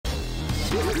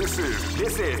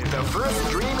This is the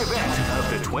first dream event of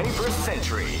the 21st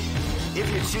century. If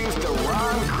you choose the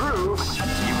wrong groove,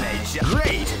 you may just...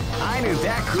 Great! I knew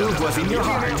that groove was in your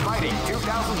heart. Fighting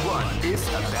 2001 is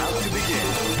about to begin.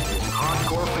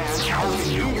 Hardcore fans have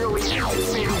been eagerly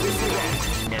anticipating this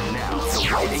event, and now the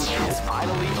waiting is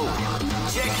finally over.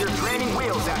 Check your training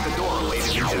wheels at the door,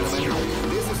 ladies and gentlemen.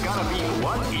 This is gonna be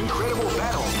one incredible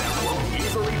battle that won't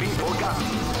easily be forgotten.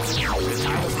 The time has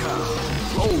come.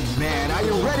 Oh man, are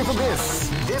you ready for this?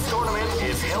 This tournament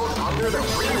is held under the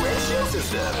free ratio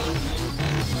system.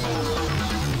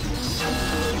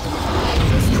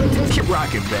 Keep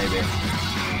rocking, baby.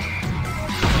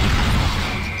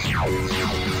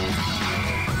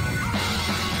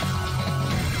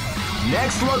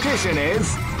 Next location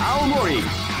is Aomori.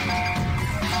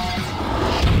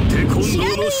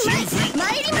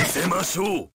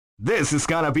 This is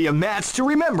gonna be a match to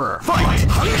remember. Fight!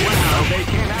 Wow, they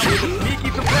came out with a sneaky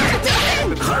surprise attack at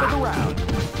the start of the round.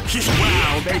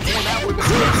 Wow, they came out with a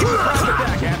sneaky surprise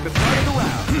attack at the start of the round.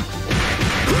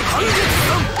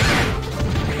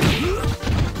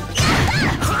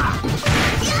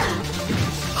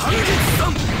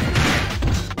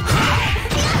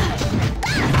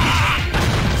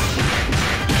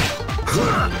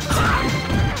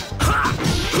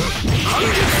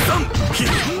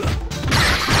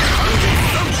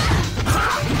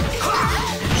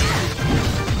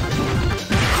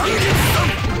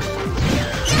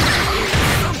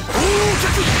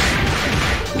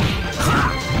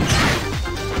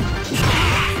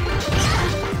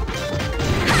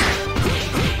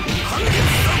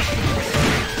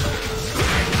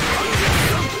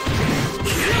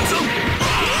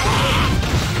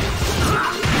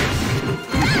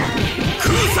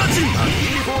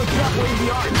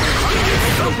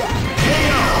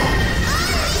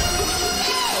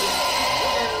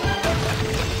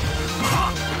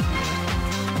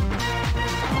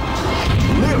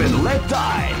 Live and let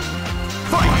die.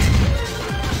 Fight!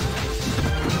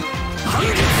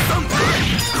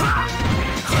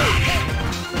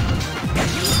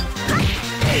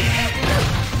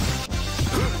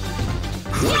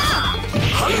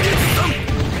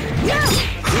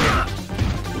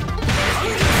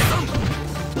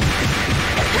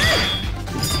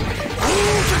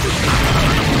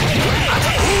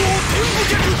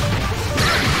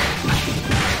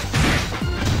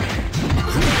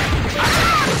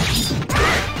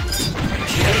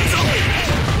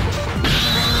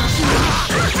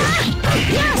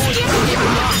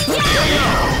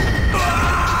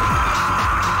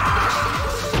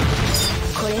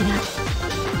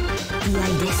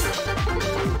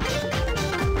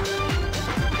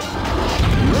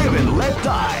 Live and let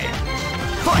die.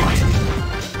 Fight!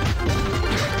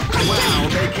 Wow,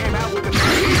 they came out with a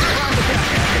sneaky surprise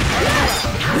attack at the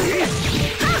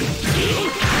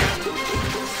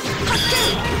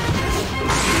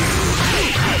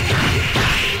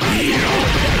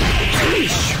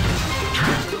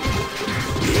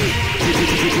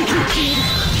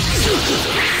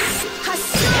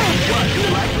What, you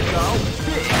like to go?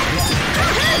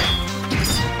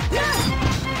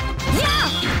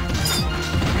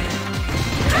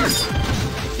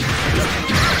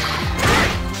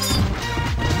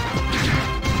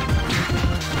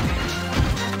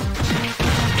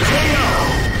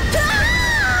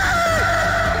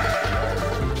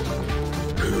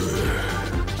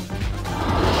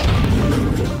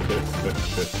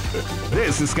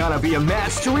 This is gonna be a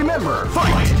match to remember.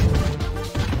 Fight!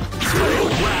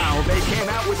 Wow, they came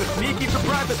out with a sneaky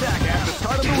surprise attack at the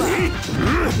start of the round.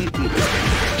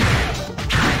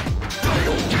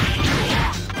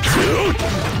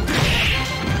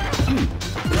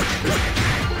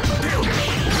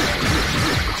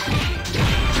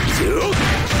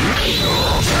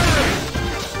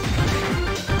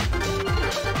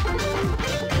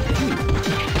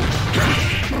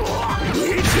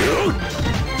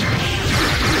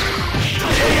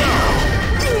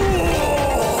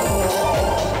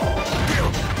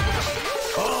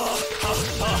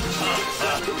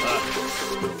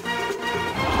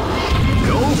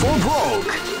 Go for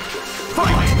broke.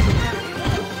 Fight!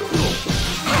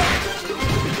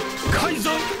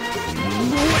 Kaizen!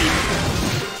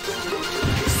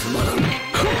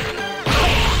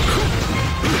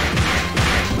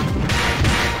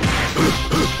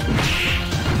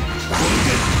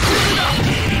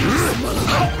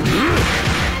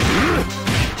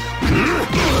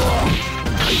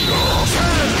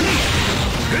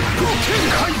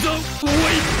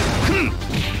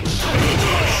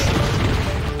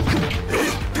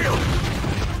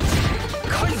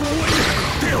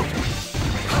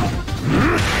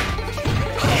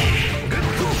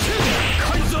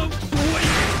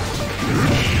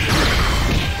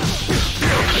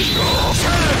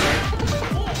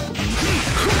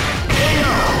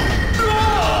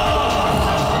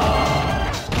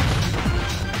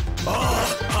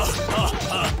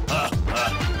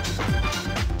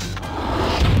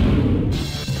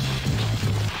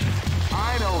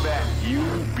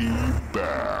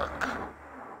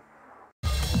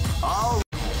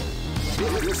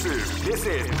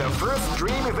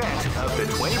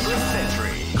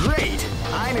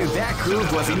 I knew that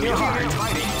groove was in your heart.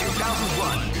 Fighting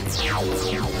 2001.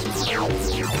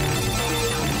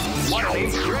 What an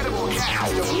incredible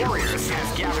cast of warriors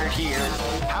has gathered here.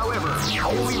 However,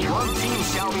 only one team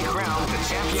shall be crowned the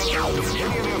champion of the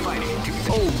Millionaire Fighting.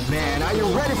 Oh man, are you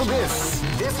ready for this?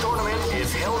 This tournament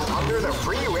is held under the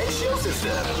free ratio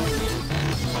system.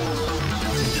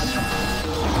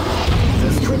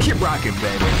 Let's keep rocking,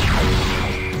 baby.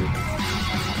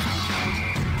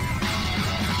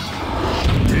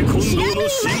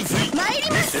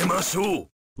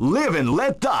 Live and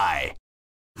let die.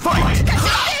 Fight!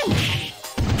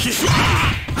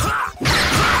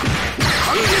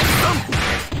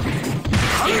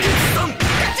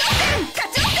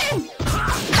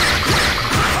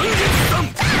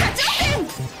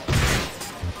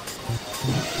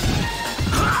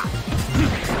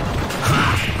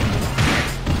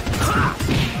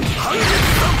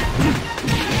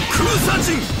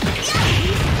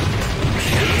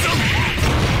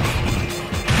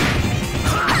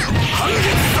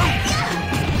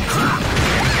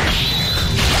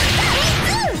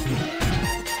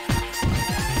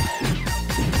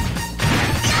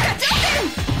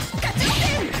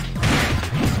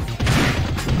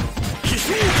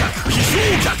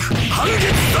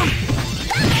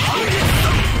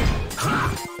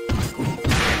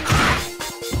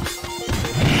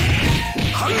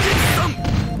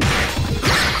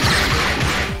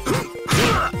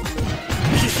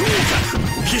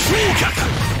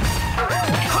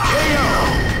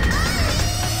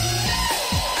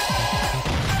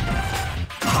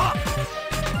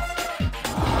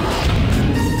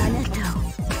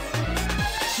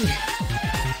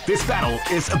 This battle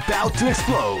is about to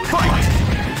explode. Fight!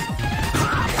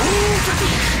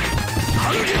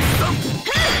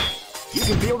 You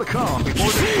can feel the calm before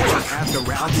the storm as the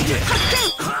round begins.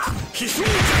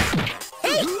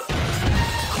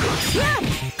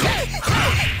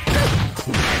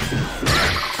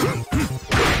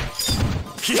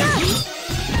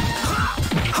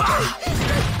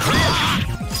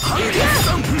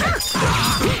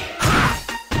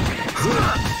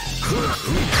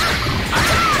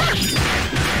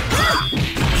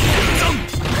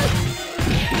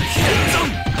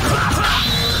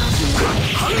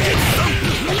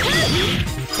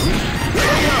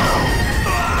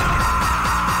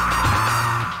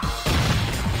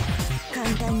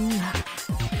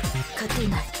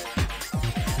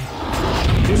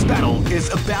 This battle is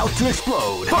about to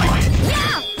explode. Fight!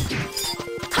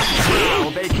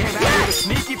 Well, they came out with a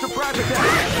sneaky surprise attack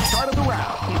at the start of the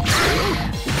round.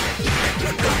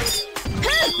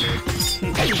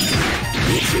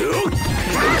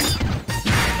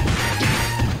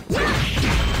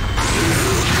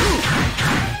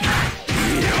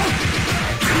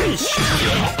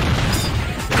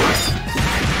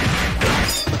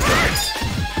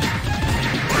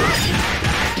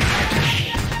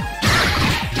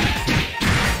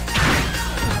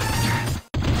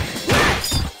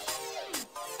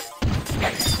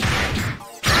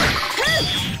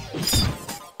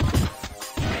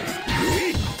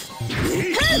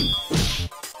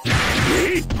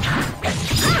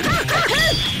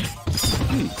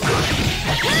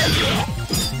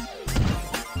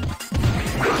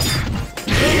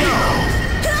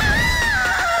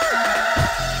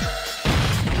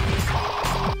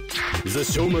 The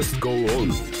show must go on.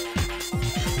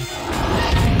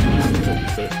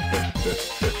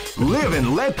 Live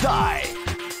and let die.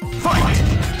 Fight!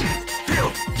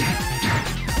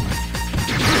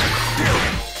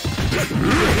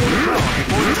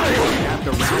 At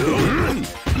the round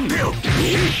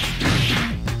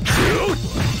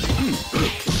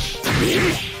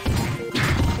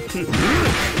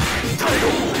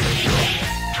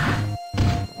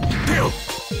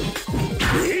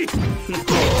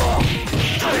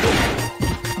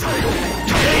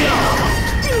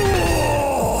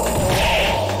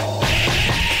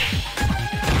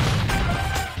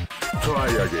Try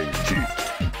again, kid.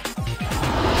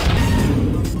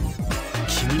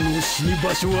 君の死に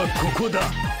場所はここ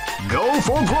だ。 Go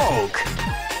for broke.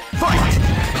 Fight!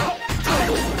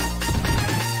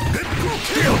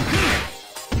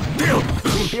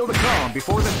 You feel the calm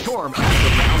before the storm as the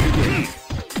round begins.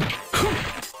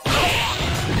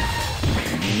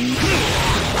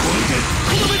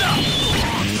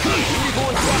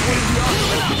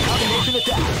 Combination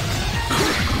attack.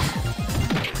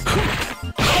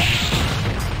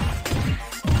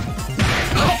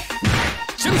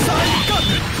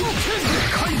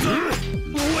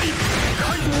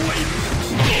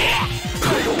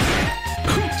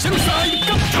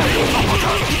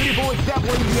 Pretty boy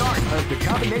dabbling the art of the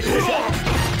combination attack.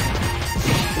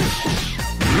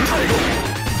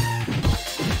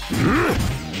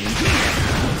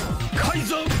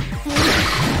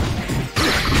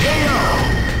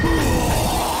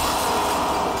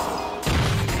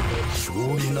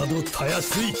 たや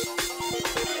すい。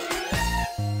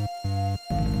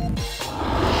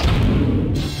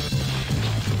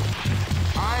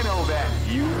I know that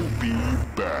you'll be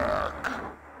back.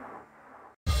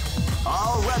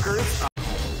 All records.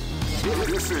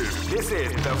 This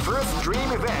is the first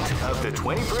dream event of the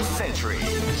 21st century.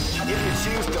 If you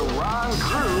choose the wrong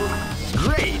groove,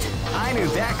 great! I knew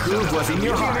that groove was in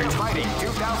your heart. Fighting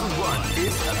 2001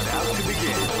 is about to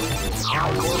begin.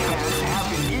 Hardcore fans have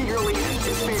been eagerly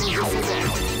anticipating this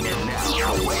event, and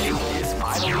now the waiting is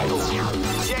finally over.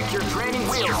 Check your training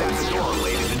wheels at the door,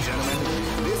 ladies and gentlemen.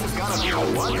 This is gonna be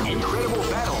one incredible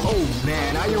battle. Oh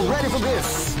man, are you ready for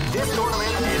this? This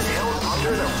tournament is held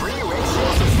under the free ratio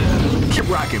system. Keep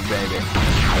rocking, baby.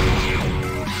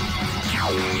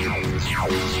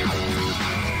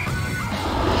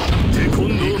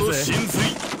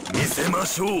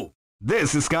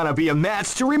 This is gonna be a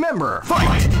match to remember.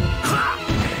 Fight!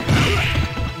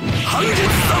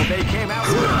 They came out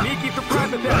with a sneaky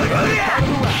surprise attack at the start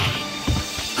of the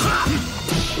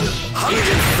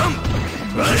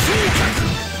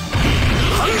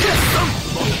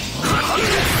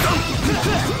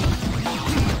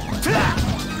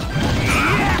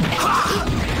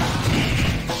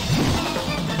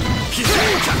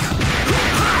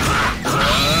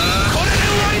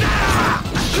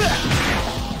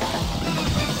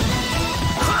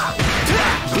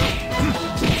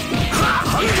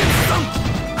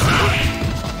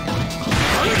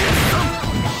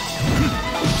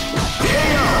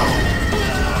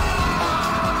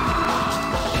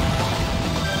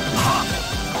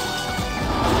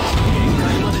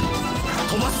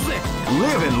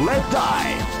Live and let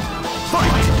die.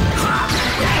 Fight!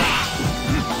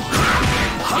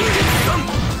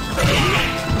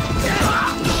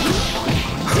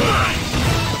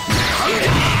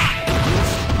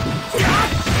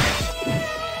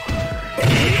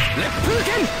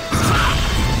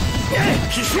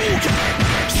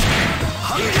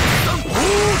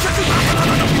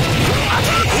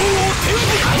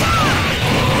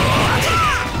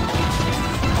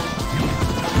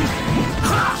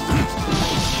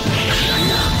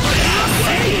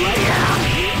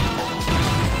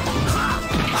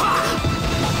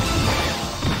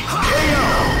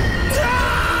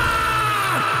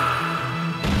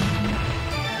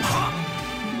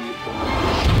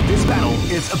 This battle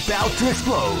is about to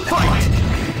explode. Fight!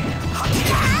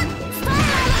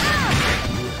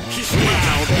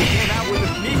 Wow, they came out with a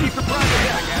sneaky surprise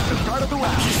attack at the start of the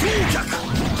round.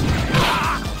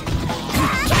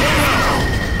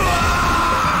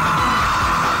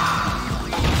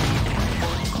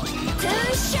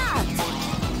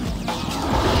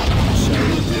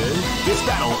 This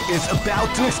battle is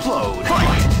about to explode.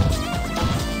 Fight!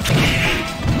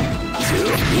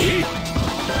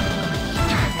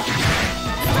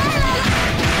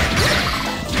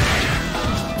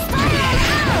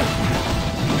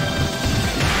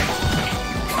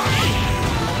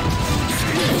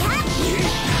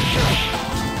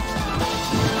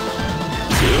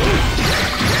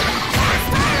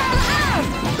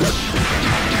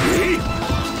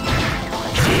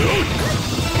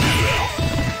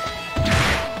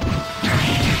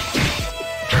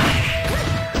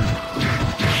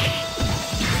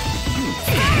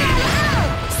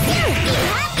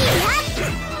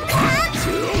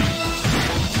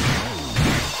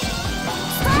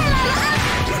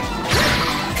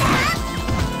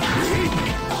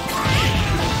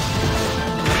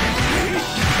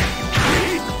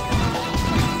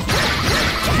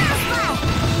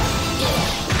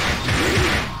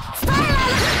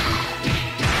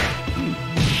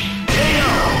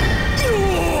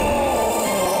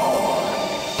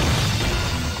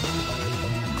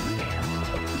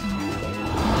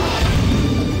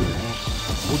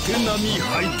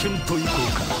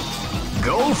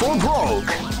 Go for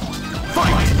broke!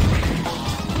 Fight!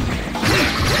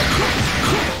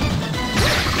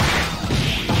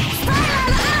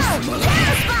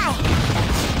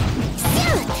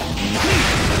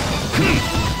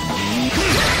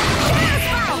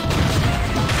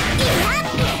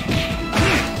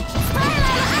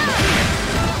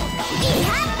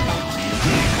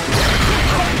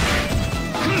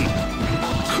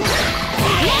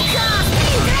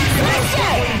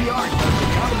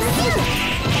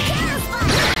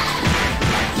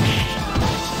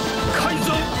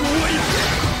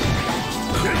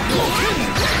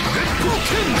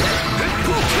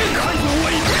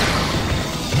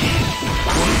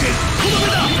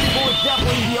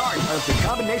 The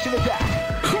combination attack.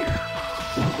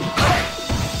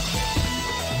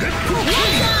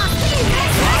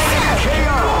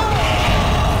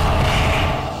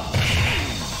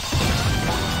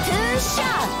 Two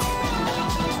shots.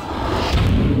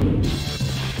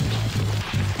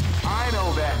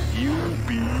 You'll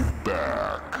be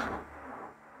back.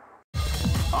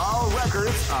 All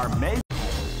records are made.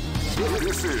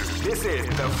 This is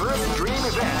the first dream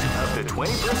event of the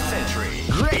 21st century.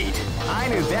 Great! I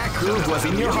knew that groove was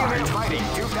in your heart. Fighting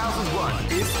 2001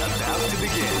 is about to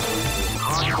begin.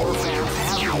 Hardcore fans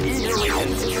have been eagerly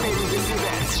anticipating this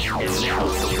event, and now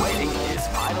the waiting is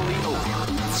finally over.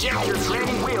 Check your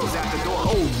training wheels at the door.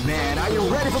 Oh man, are you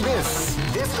ready for this?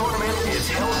 This tournament is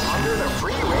held under the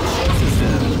free ratio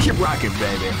system. Keep rocking,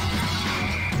 baby.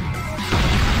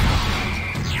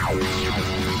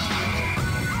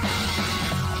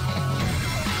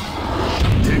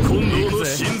 テコンドーの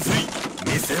真髄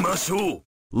見せましょう。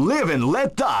 Live and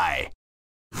let die.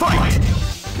 Fight!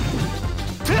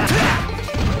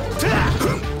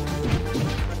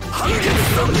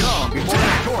 Calm before the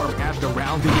storm as the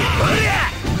round begins.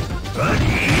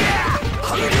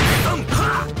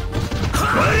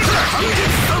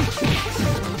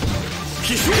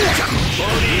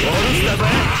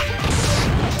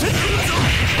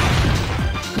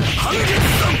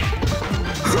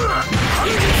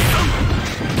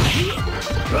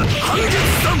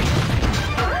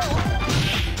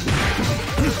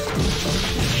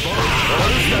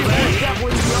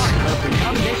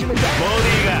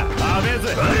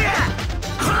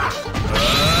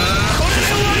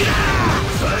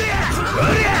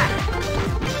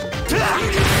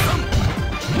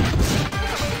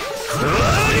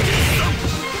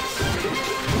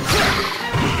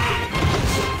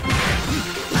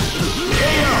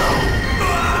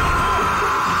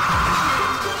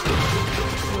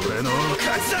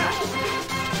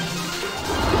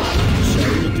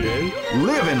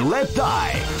 Live and let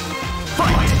die.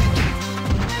 Fight!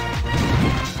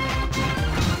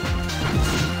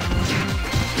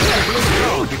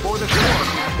 Before the storm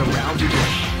as the round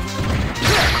begins.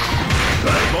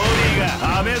 ボディが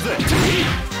アメズ。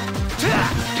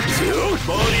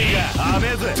ボディがアメ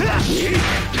ズ。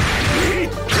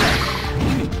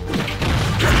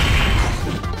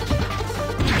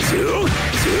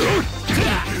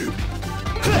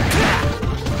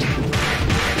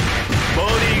ボ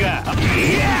ディが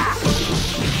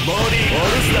ボディオ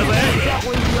ルスだぜ。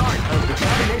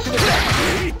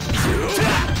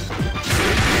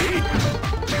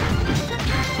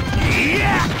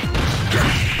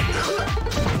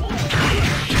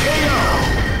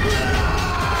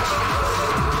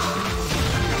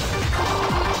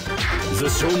The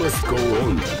show must go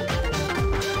on.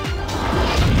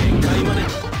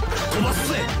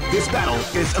 This battle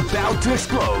is about to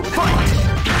explode. Fight!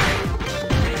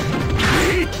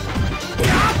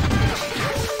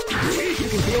 You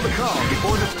can feel the calm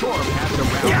before the storm as the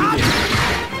round begins.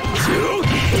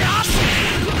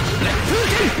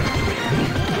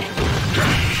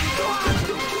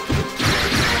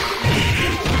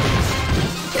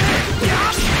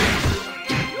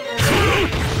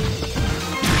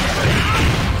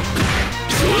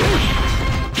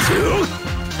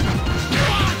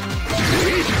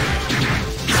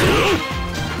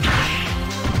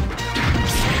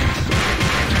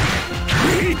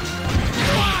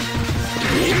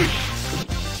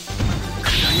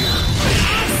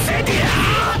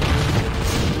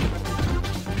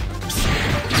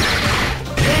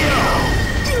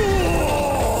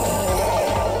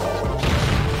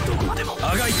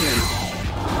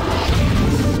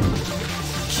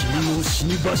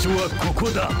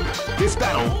 This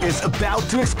battle is about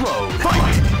to explode.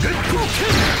 Fight!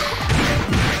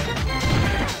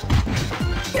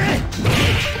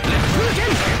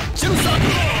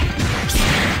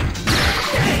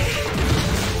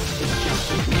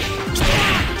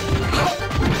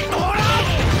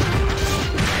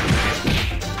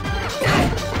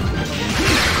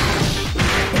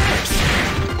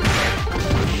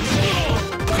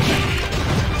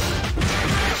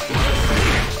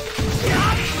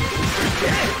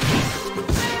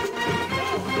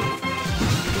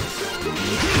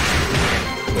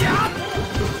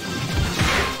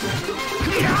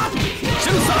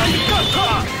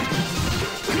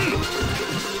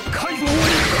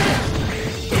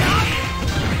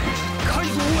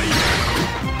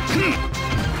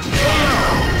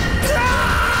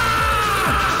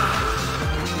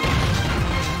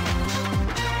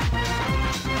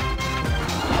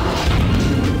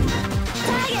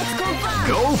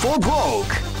 Go for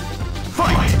broke!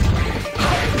 Fight!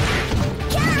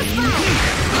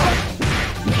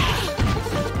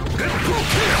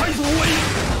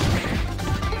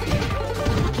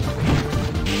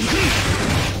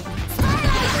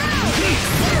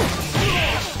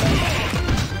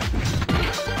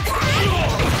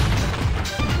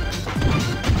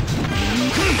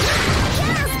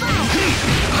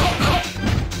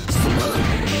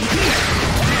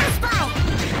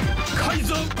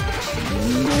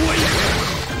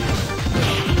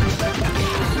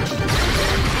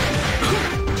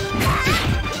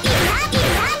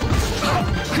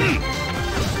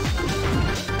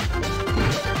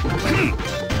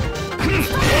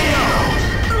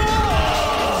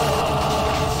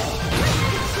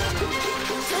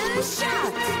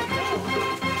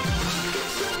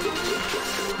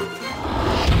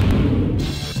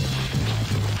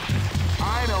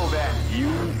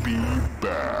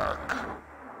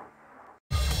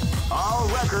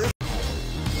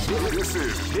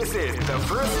 This is the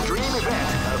first dream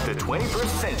event of the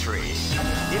 21st century.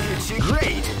 If you choose...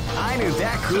 Great! I knew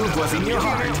that groove was in your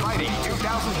heart. Fighting 2001.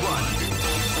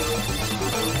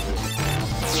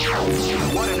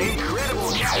 What an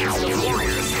incredible cast of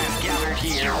warriors has gathered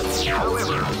here.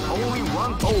 However, only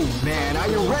one... Oh man, are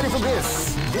you ready for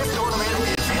this? This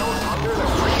tournament is held under the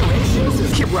regulations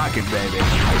system. Keep rocking, baby.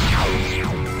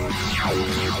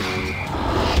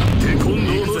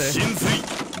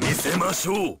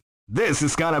 This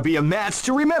is gonna be a match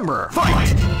to remember.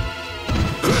 Fight!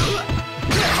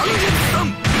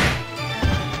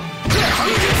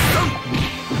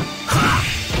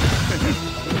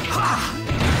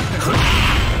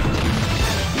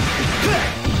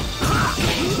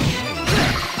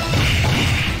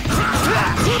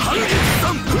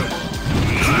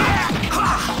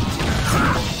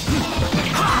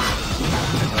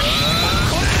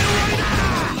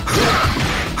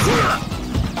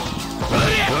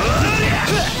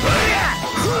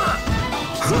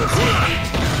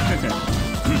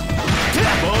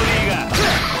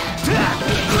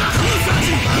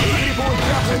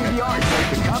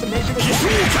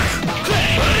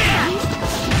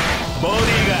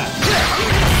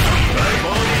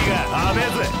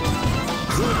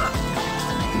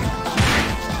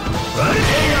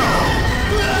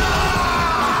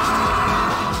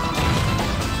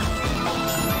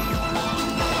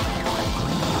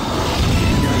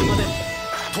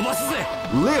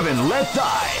 Live and let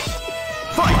die.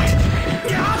 Fight!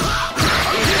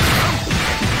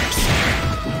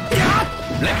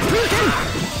 Left hook in!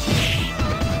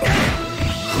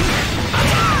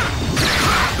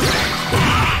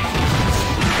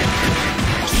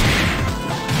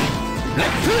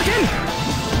 Left hook in!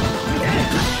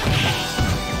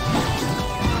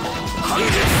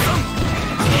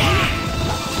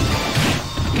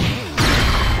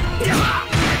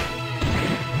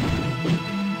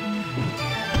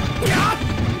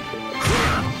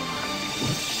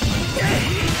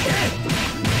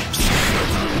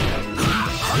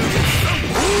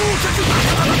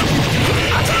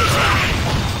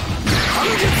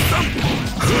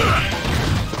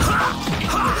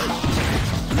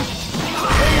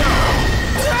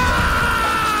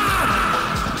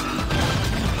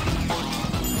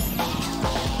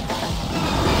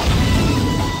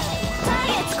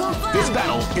 This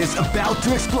battle is about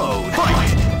to explode. Fight!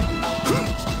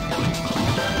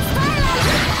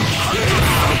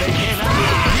 They cannot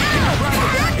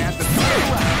back at the third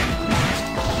round.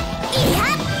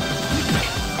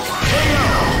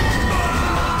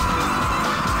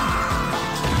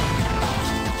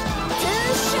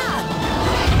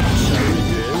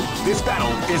 This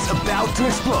battle is about to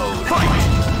explode. Fight!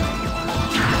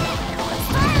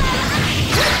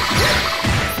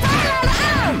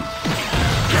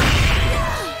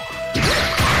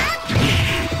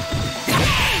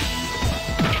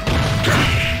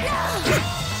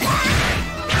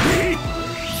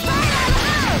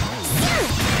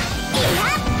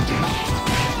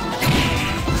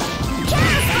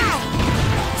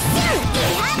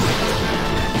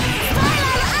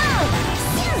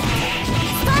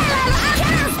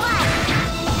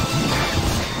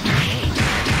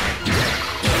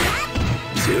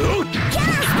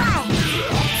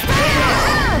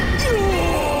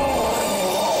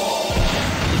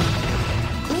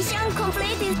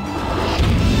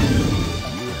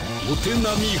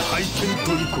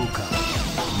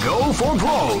 Go for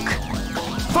broke!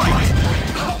 Fight!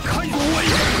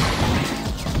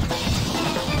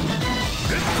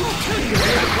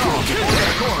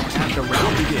 As the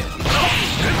round begins.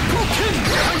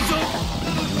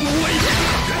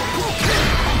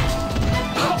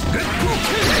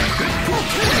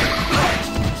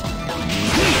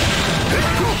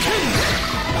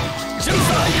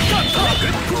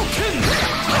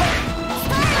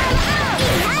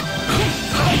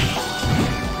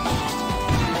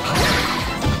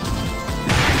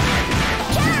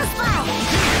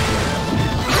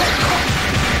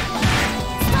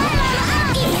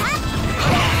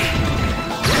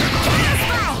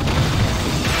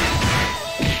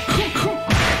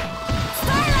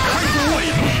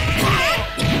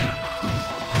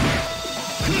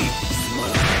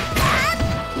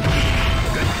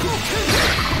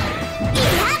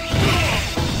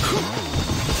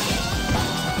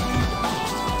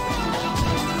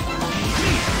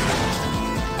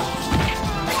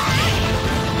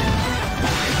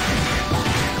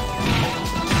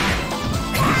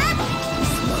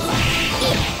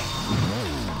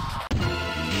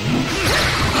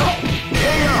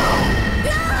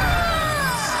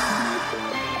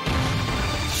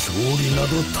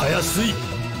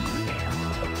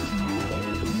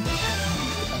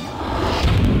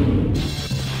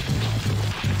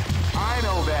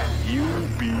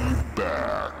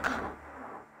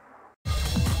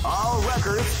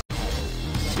 records.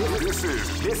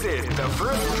 This is the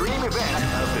first dream event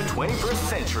of the 21st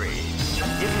century.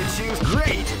 If you choose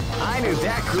great, I knew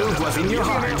that groove was in your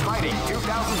heart. Fighting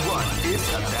 2001 is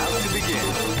about to begin.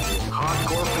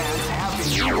 Hardcore fans have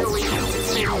been eagerly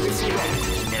anticipating this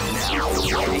event, and now the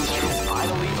waiting is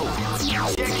finally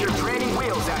over. Check your training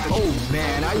wheels at the... Oh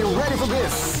man, are you ready for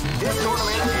this? This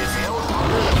tournament is held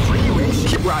under the free ratio.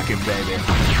 Keep rocking, baby.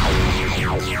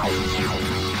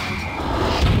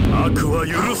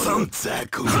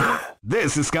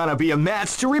 This is gonna be a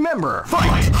match to remember.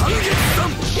 Fight! Wow,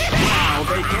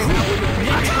 they came out with a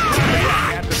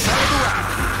at the start of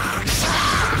the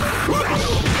round.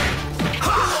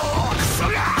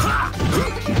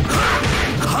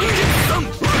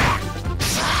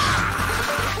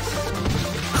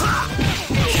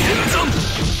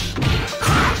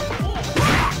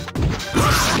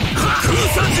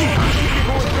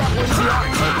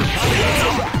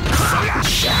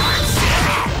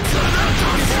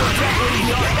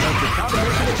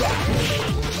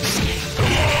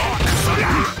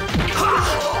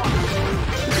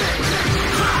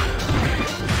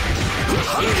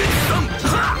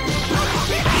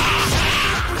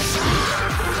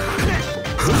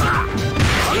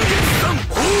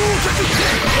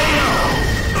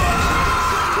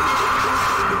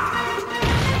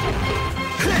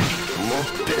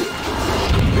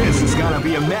 This is gonna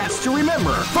be a match to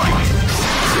remember. Fight!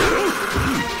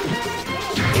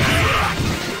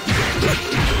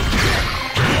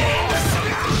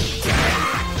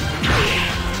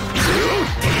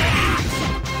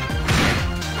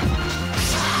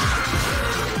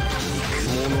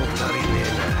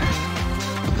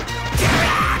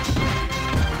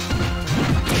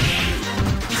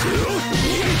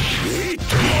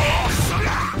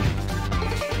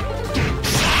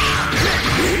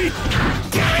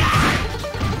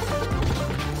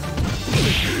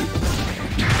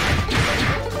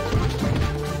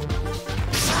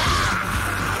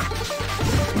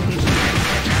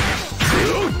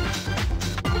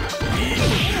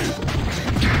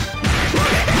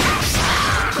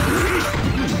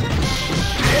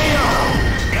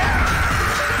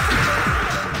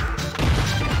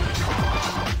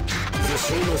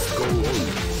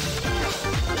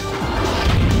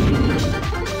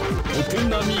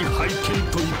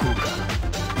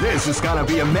 This is gonna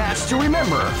be a match to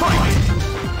remember. Fight!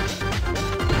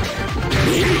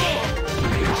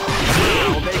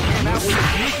 Well, they came out with a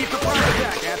sneaky surprise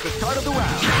attack at the start of the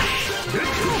round.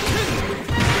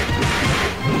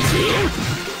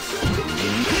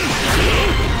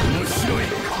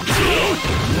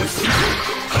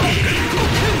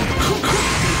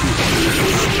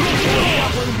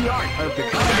 The art of the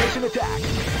combination attack.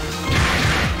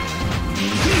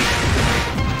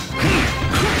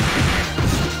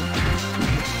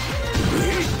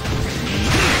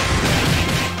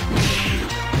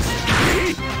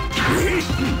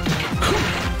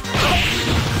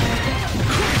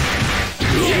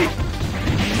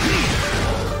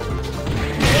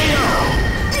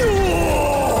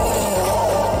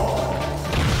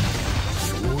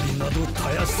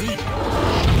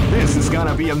 This is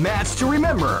gonna be a match to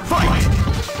remember. Fight!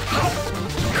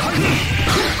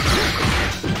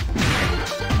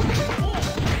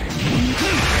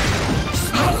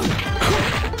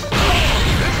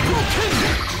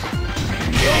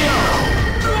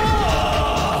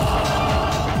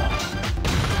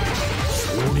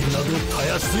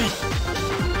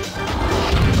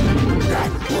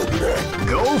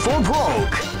 Go for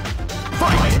broke.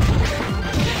 Fight!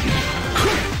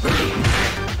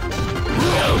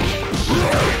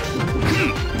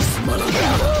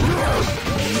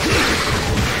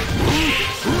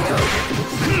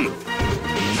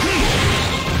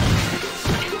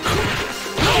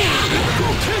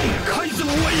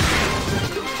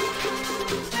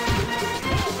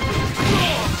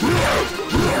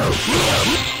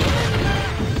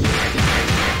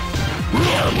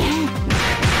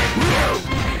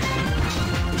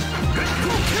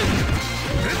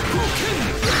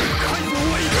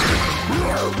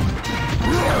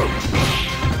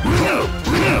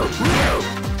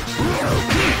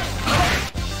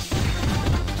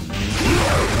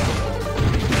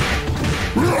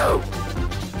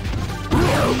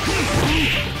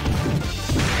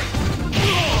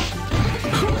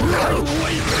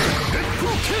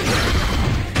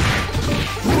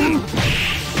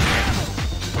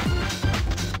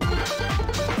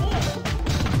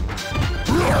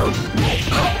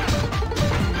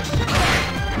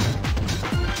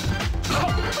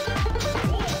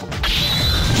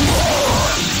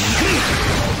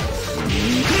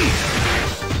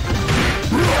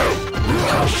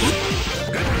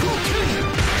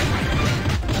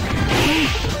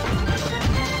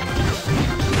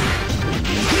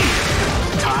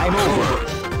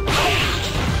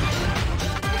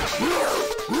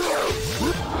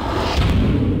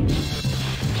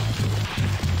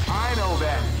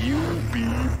 you'll be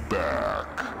back.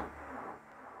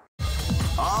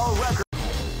 All records.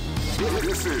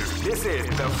 This is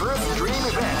the first dream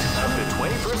event of the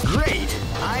 21st. Great!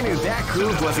 I knew that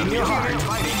groove was in your heart.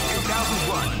 Fighting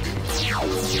 2001.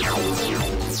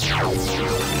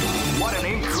 What an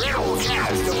incredible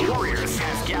cast of warriors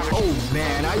has gathered. Oh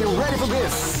man, are you ready for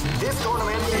this? This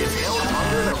tournament is held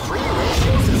under the free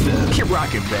ratio system. Keep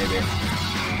rocking, baby.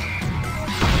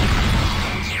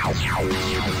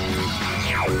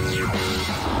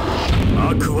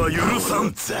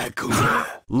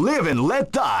 Live and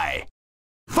let die.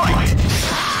 Fight!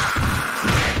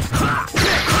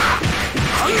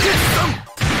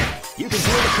 You can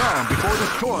feel the calm before the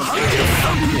storm.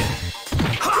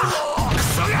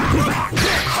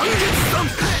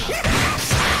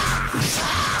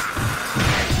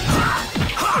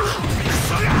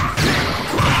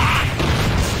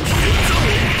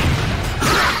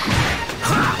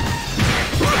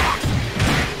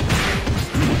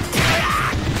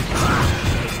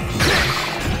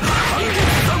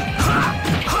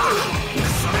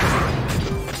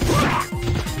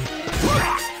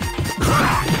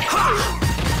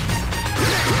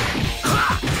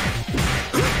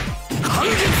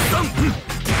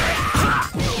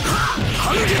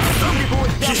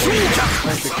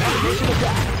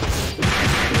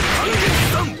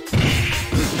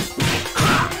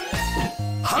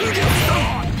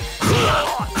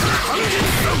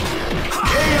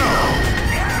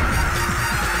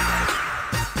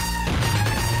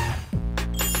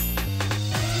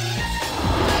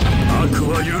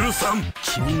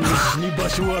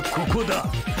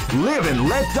 Live and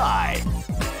let die.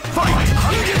 Fight!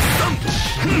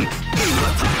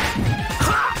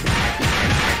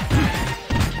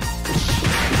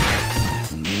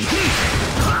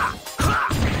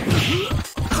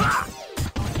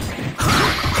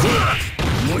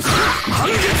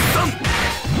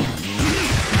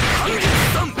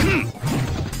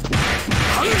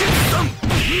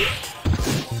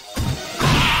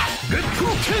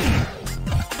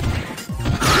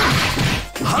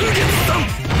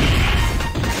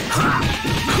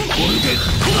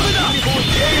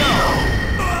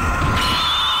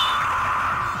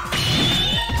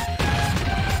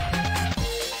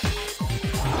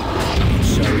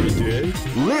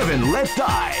 Live and let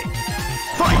die.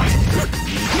 Fight!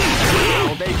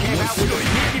 Well, they came out with a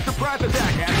sneaky surprise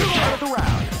attack at the start of the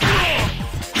round.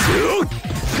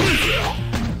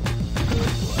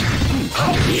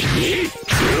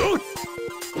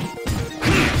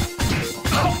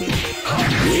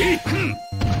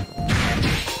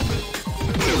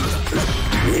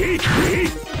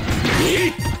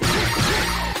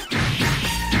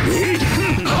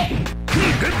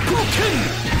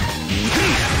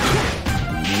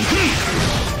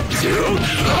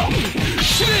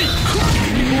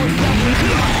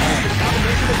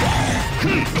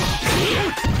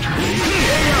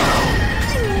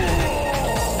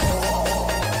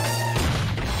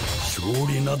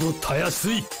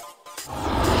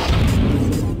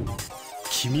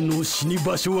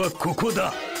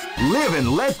 Live and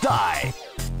let die.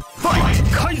 Fight!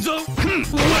 Kaizo!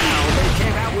 Wow, they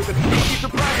came out with a sneaky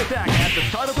surprise attack at the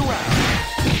start of the round.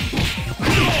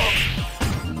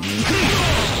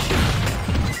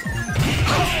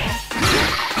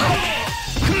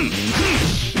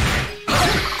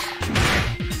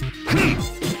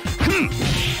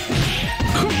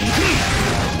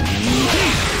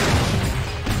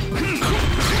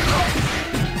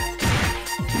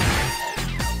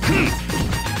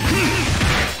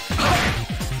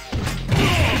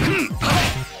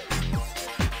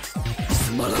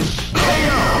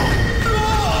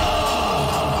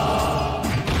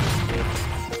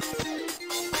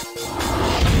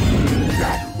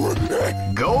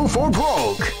 Go for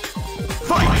broke.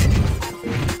 Fight!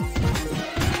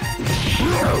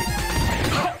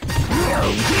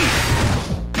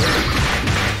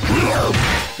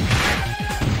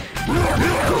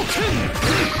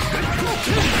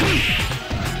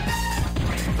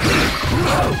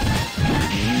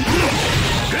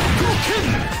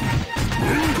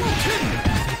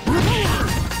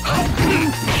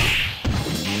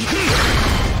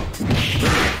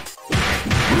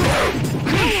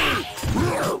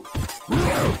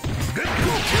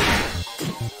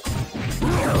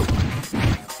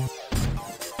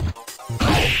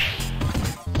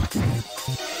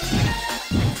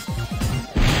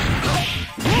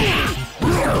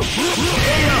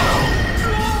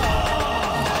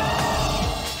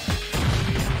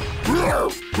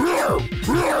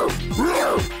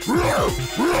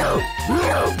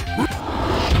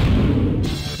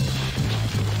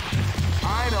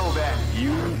 I know that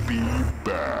you'll be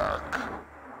back.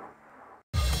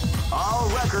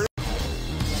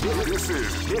 This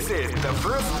is the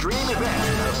first dream event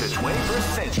of the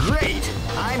 21st century. Great!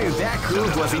 I knew that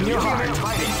groove was in your heart.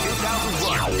 Fighting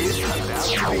 2001 is about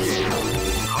to begin.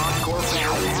 Hardcore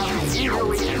fans have been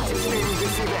eagerly anticipating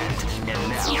this event, and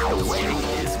now the waiting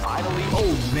is finally. Oh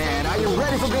man, are you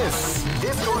ready for this?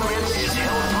 This tournament is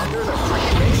held under the free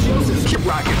ratio system. Keep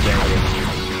rocking, baby.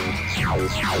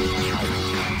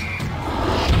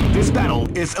 This battle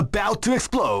is about to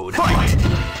explode. Fight!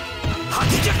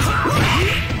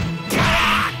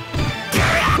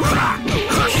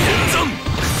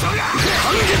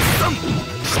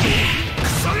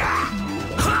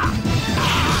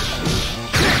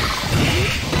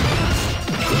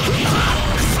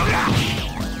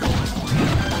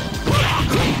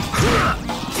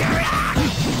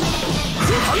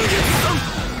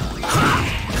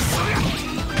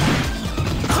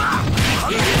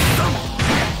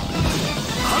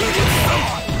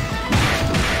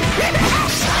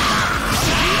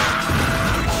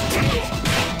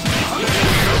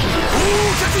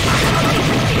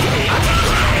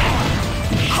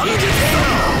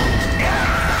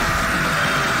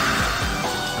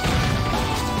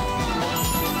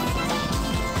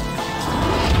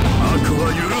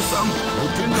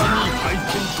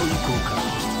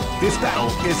 This battle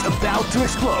is about to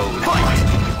explode. Fight!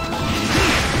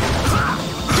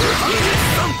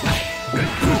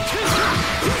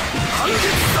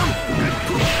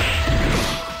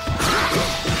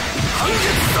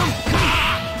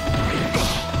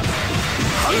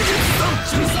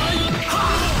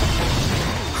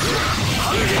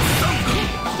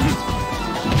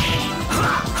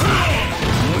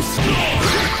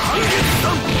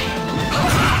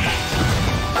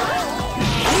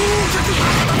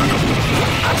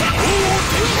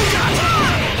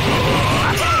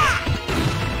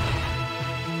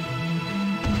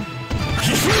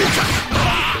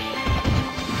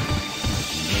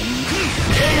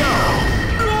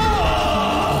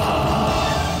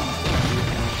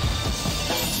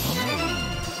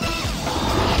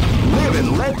 Live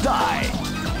and let die.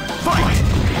 Fight!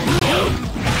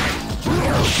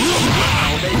 Wow,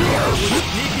 they with a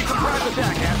sneaky surprise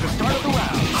attack at the start of the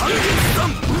round.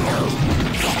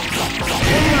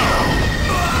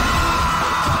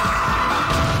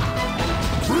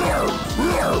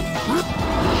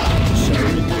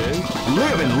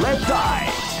 Live and let die.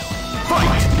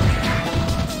 Fight!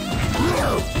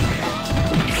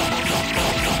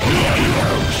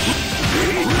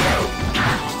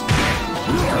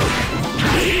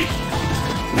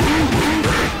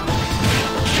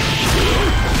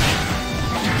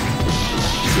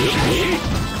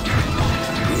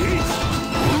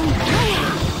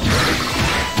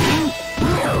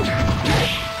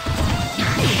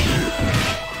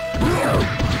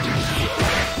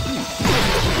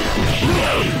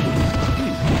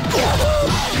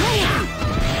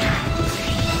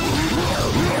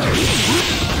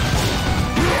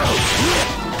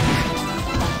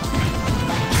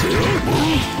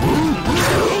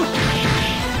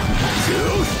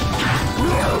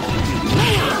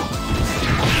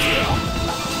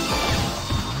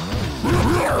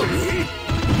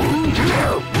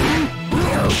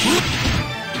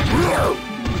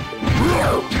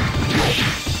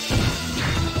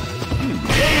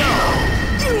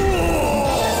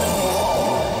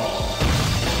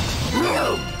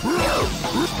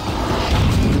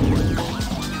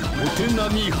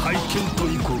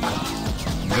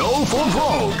 Go for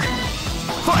broke!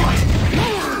 Fight!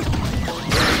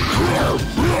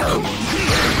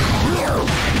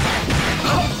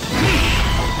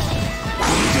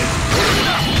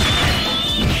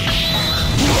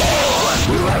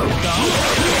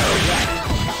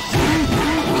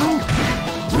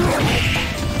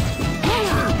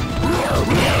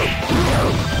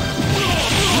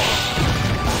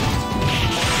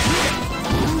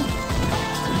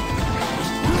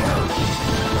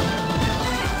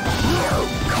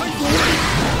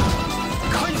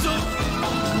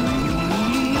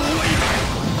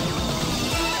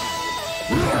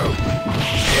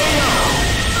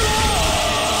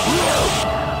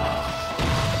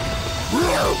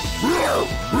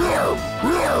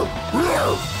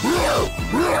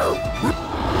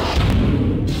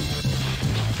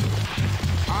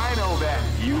 I know that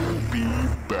you'll be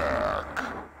back.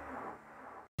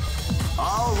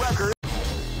 All records.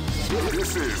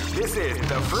 This is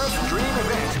the first dream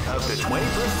event of the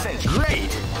 21st century.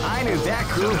 Great! I knew that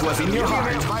groove was in your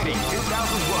heart. Fighting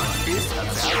 2001 is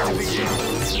about to begin.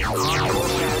 Hardcore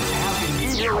fans have been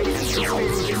eagerly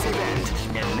anticipating this event.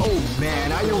 And oh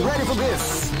man, are you ready for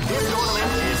this? This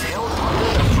tournament is held under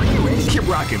the free race. Keep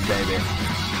rocking, baby.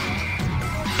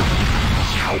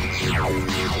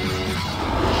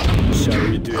 Shall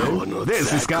we do it?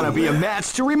 This is gonna be a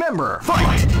match to remember.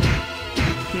 Fight!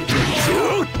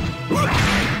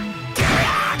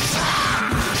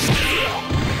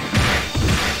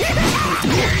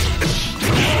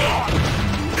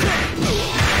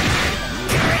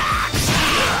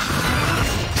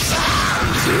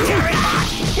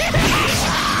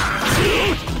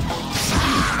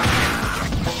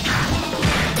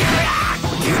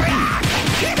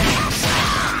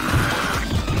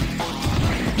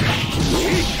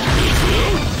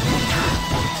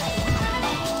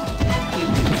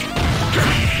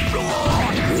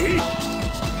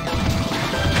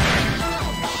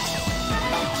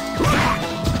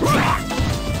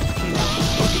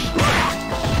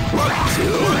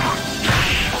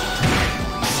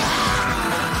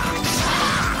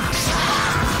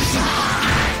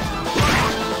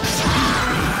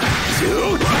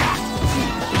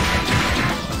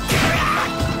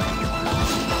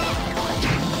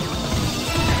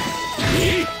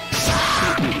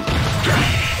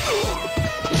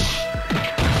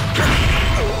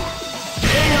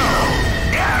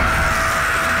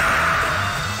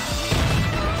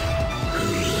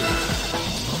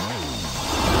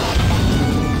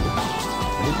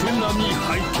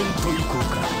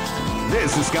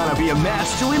 This is gonna be a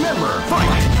match to remember.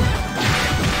 Fight!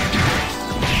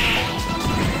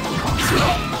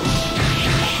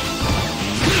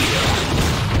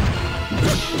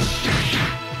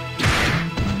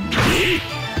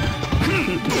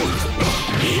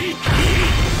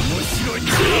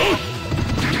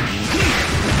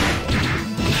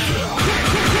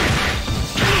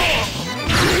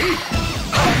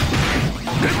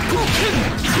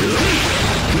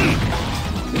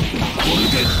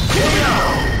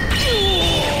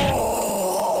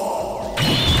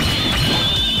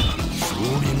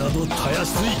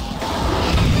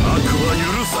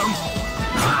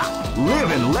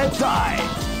 Live and let die.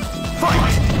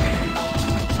 Fight!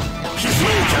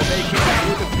 They came out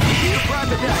with a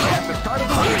private attack at the start of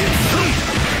the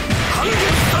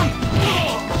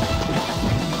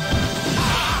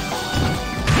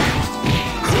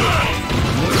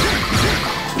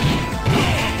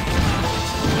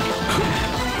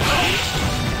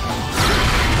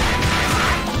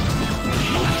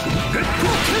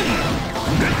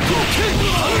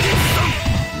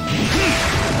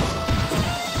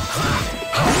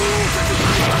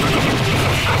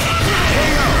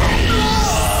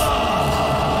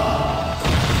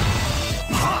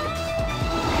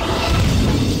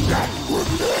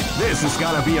This is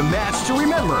gonna be a match to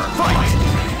remember. Fight!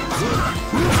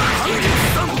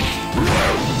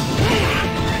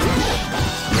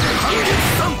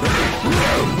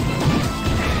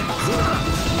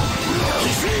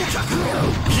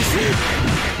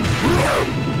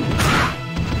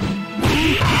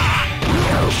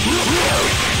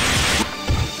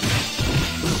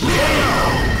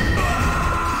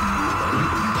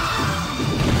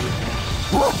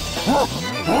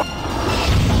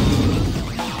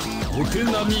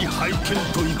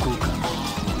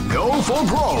 Go for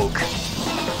broke.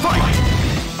 Fight!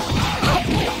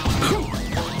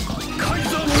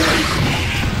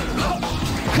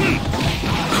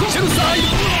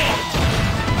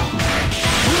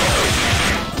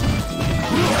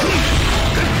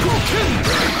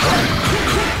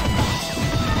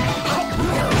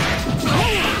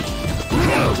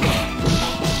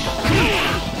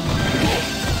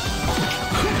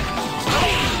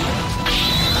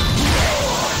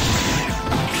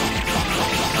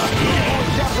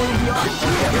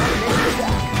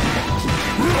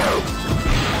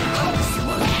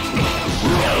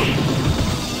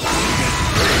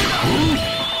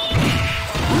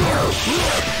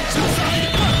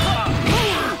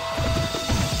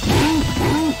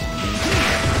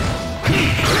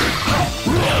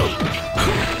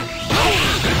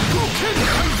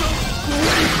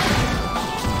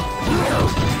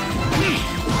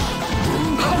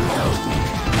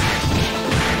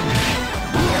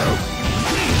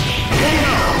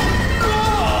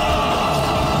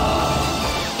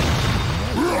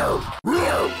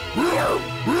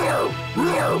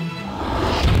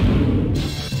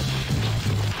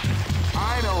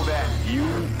 I know that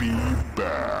you'll be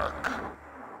back.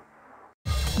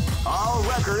 All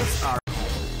records are.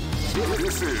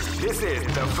 This is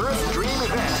the first dream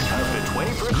event of the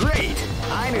 21st. Great!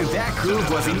 I knew that groove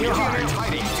was in your heart.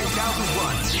 Fighting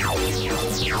 2001.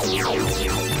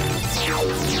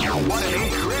 What an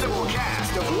incredible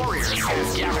cast of warriors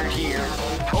has gathered here.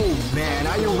 Oh man,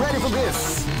 are you ready for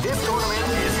this? This tournament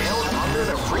is held under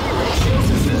the free ratio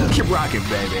system. Keep rocking,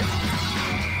 baby.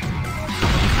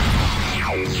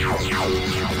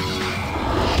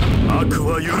 悪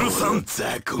は許さん。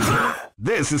雑魚が。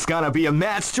 This is gonna be a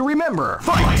match to remember.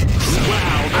 Fight!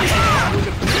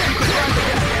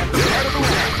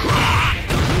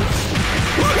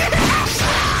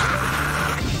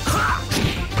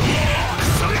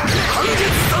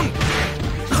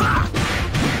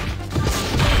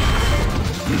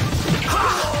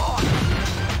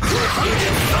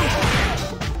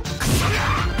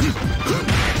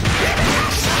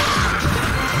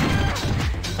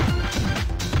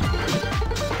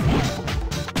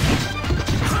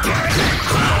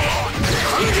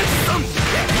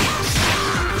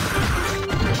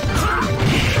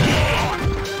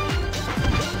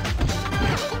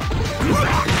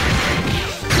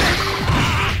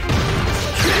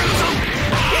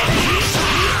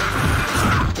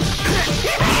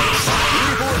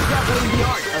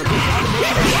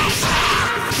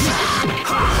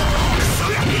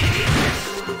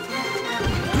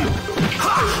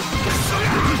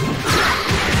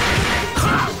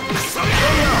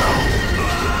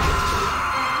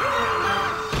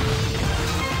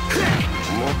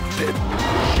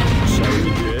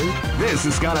 This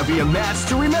is gonna be a match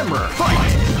to remember.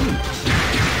 Fight!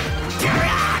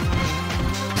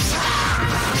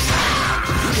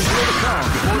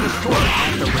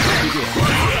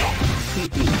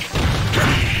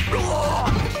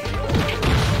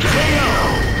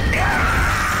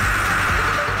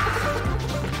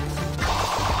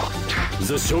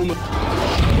 The showman.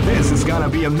 This is gonna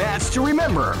be a match to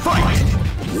remember. Fight!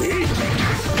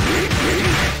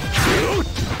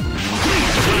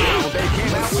 They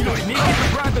came out with a sneaky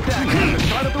surprise attack at the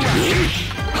start of the round.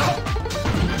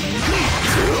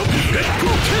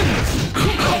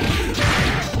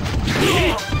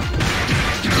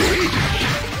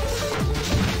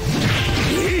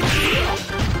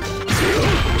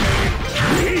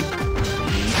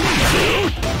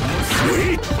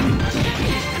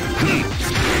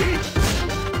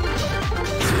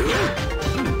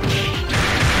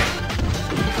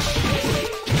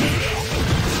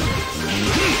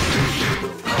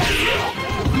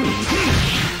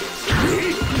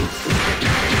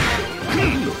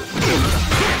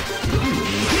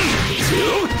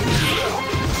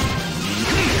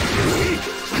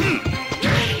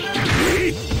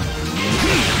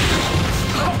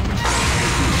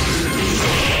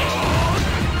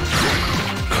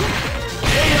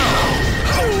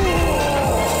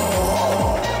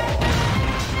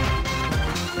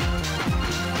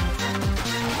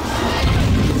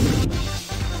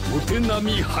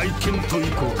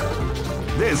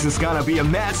 This is gonna be a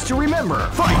match to remember.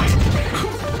 Fight!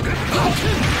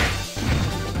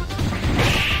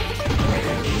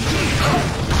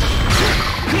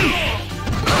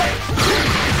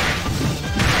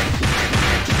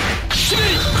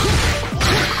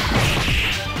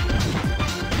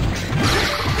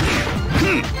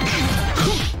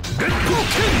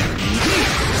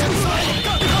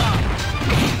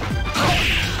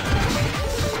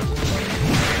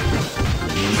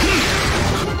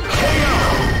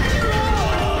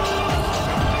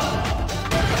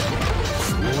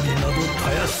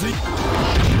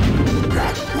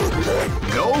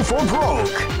 Go for broke.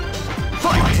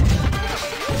 Fight!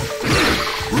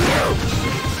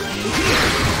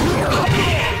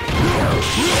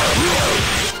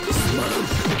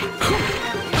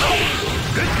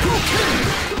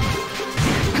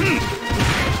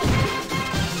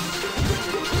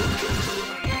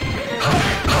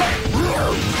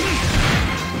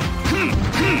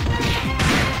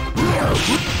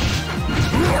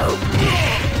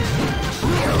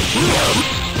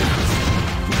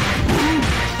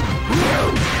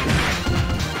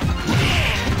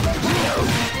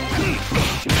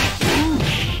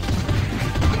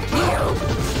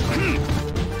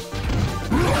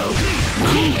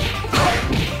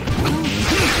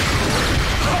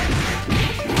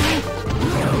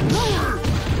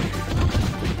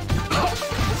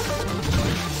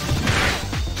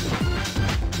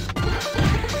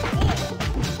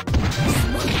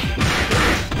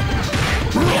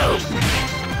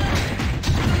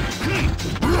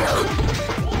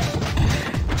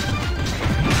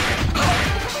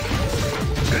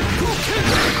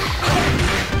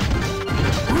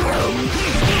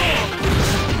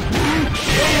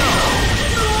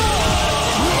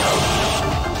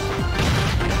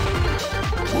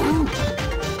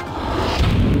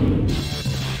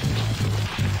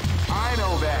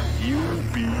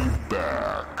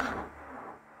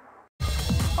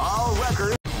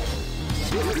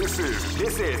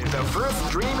 This is the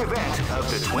first dream event of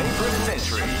the 21st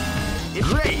century.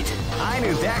 Great! I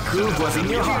knew that groove was in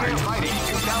your heart. Fighting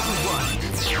 2001.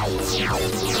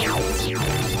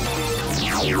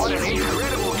 What an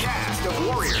incredible cast!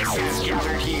 has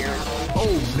gathered here.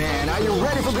 Oh man, are you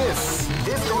ready for this?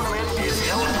 This tournament is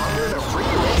held under the free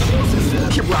ratio system.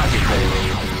 Keep rocking,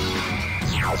 baby.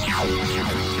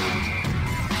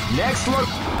 Next look.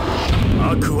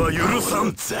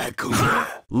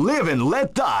 Live and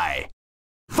let die.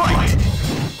 Fight!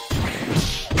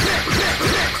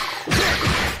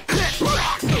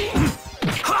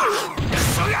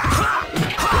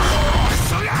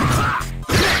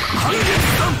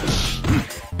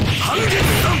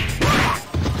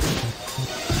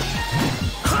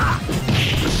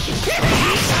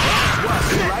 What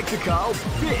we like to call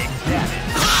big damage.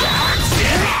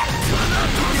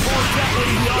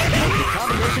 24/7 the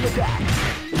combination attack.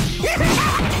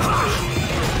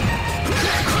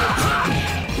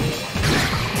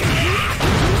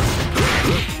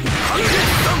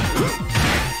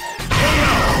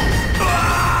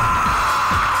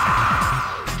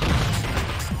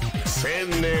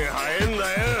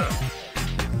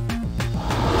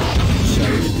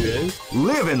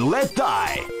 Live and let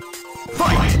die.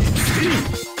 Fight!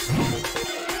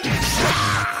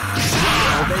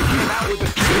 Well, they came out with a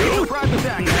surprise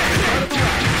attack.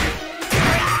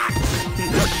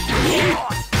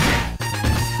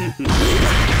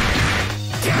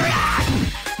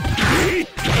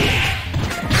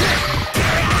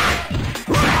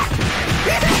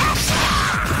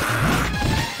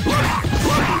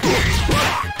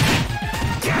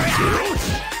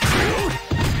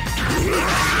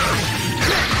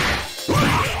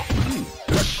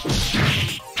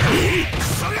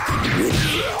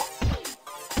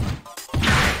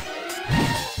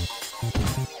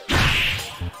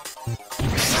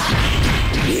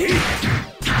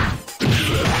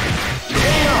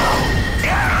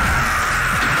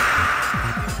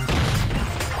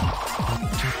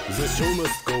 The show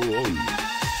must go on.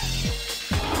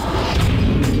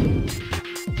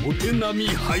 お手並み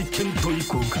拝見とい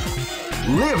こうか。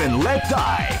 Live and let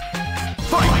die.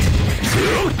 Fight!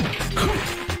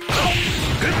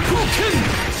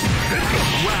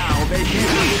 Wow, they came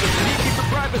in with a sneaky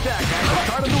surprise attack at the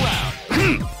start of the round.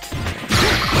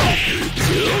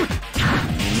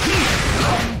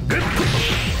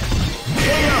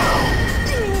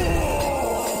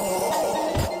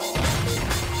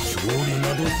 勝利な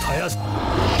どたやす。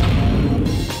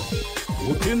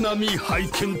お手並み拝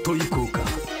見といこうか。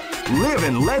 Live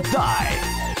and let die.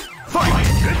 Fight! Wow,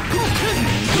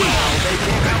 they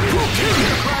came out with a sneaky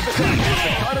surprise attack at the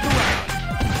start of the round.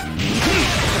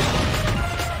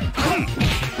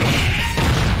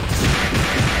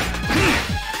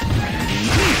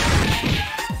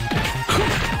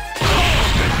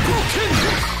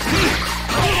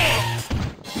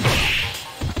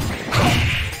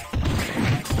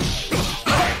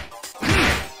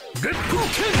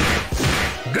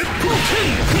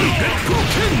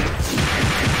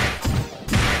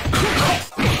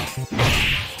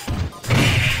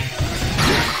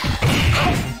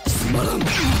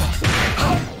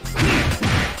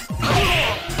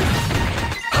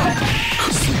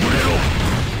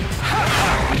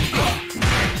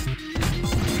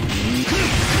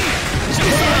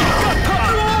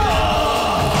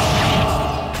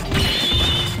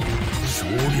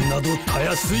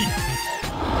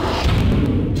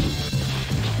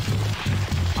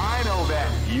 I know that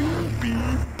you'll be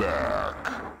back.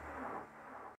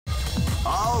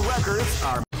 All records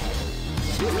are.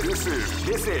 This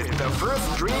is the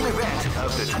first dream event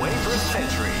of the 21st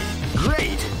century.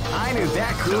 Great! I knew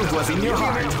that groove was in your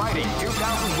heart. Fighting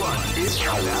 2001 is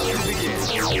about to begin.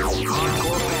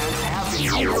 Hardcore fans have been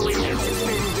eagerly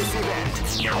anticipating this event.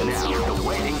 Now the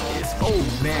waiting is. Oh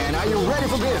man, are you ready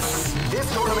for this? This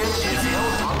tournament is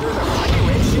held under the free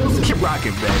ratios. Keep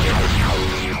rocking, baby.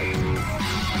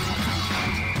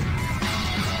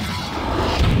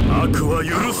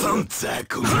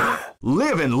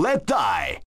 Live and let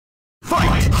die.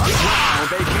 Fight! Wow,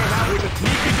 they came out with a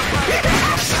sneaky surprise attack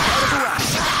at the start of the round.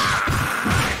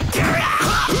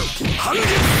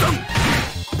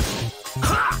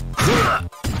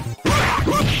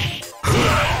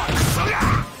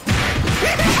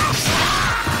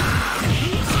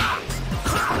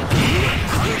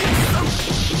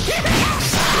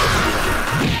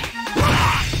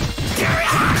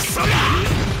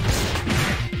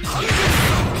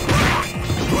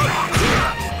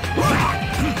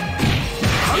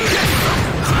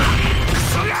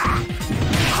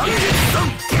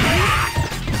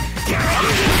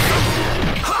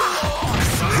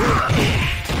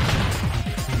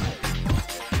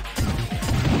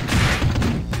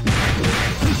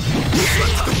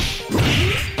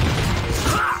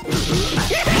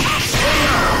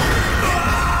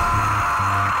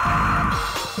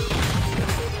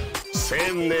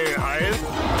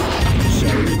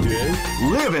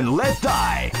 Live and let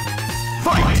die.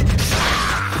 Fight!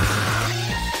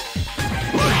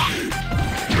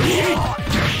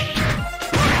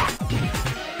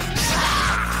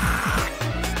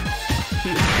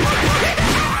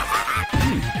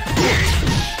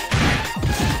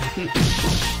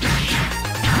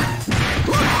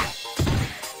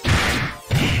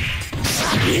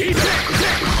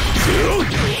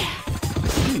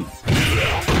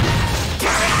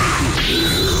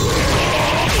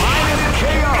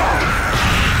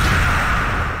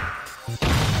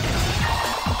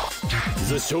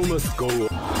 The show must go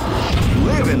on.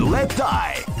 Live and let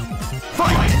die.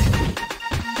 Fight!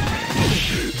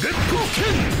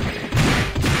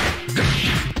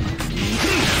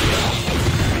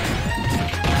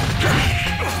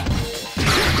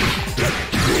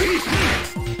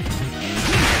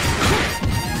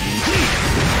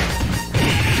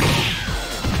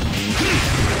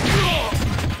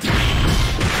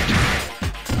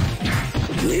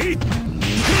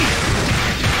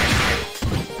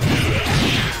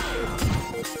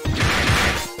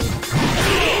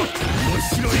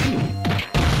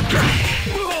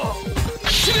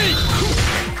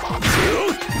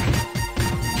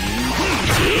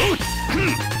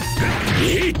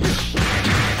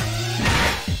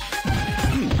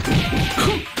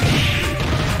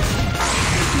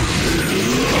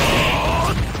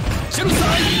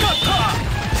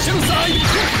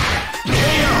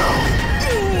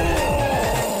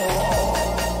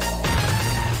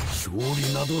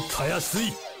たやす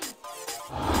い。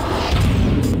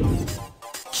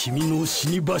君の死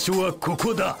に場所はこ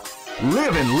こだ。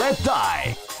 Live and let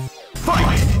die.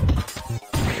 Fight!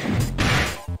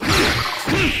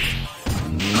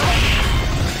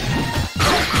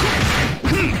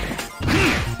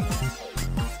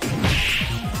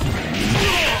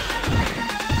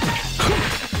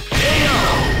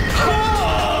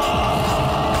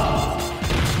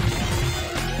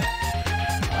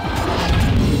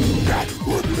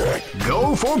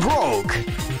 Go for broke.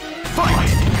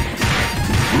 Fight!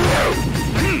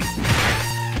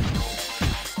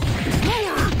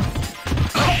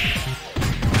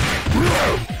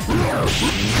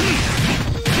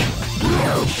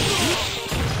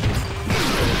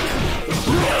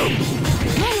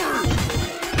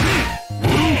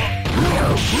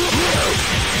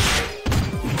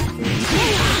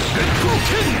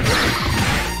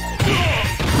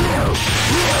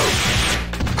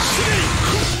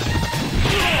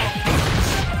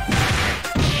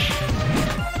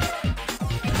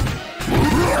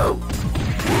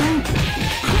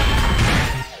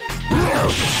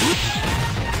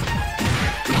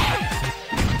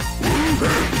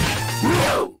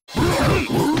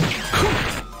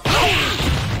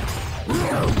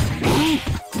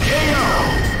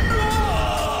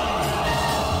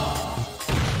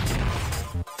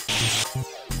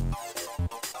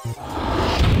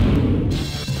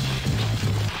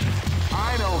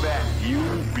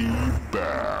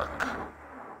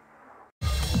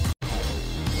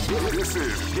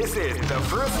 This is the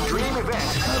first dream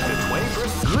event of the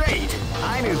 21st. Great!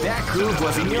 I knew that groove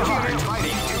was in your heart.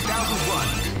 Fighting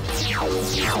 2001.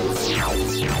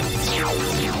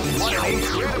 What an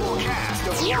incredible cast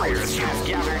of warriors has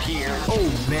gathered here. Oh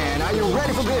man, are you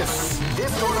ready for this?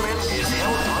 This tournament is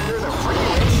held under the free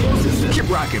ratio system. Keep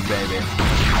rocking, baby.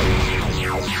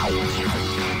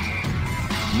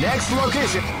 Next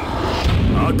location.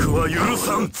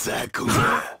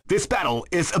 This battle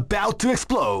is about to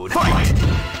explode. Fight!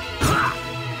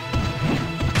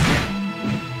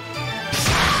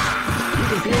 You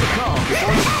can feel the calm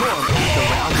before the storm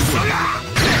as the round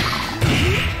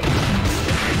begins.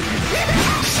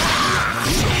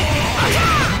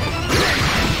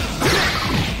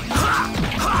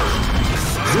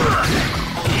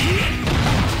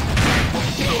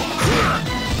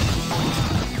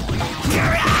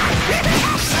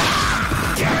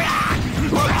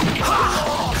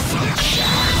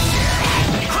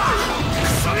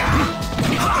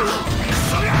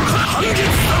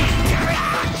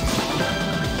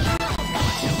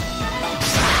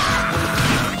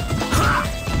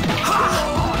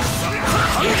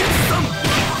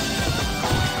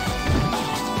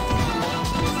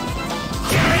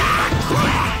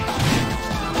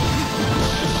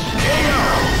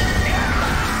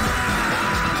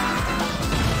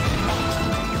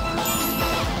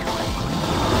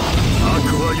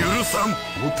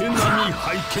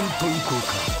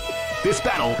 This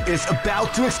battle is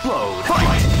about to explode.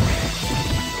 Fight!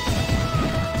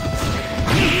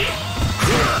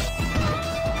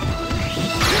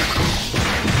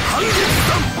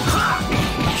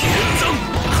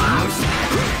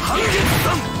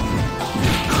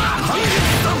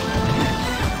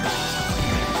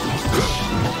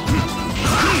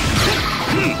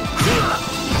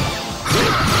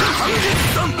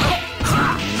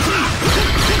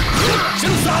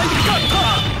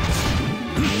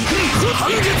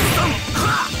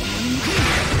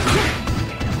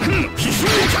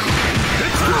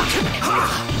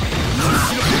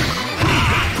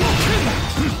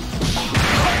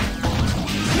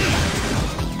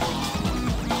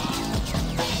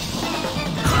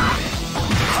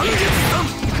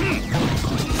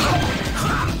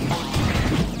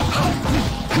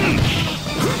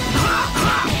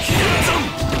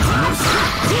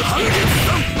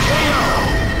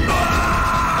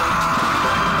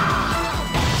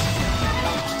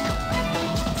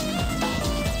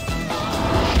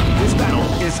 This battle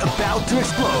is about to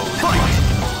explode. Fight!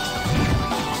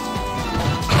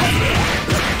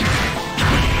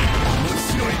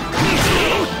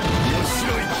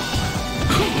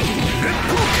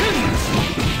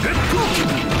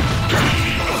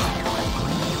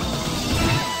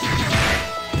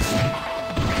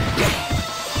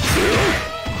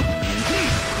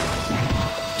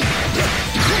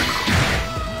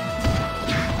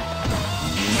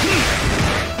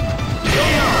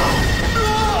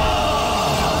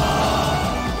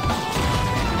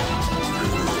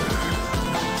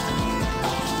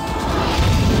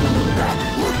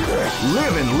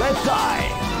 Live and let die.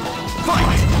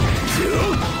 Fight!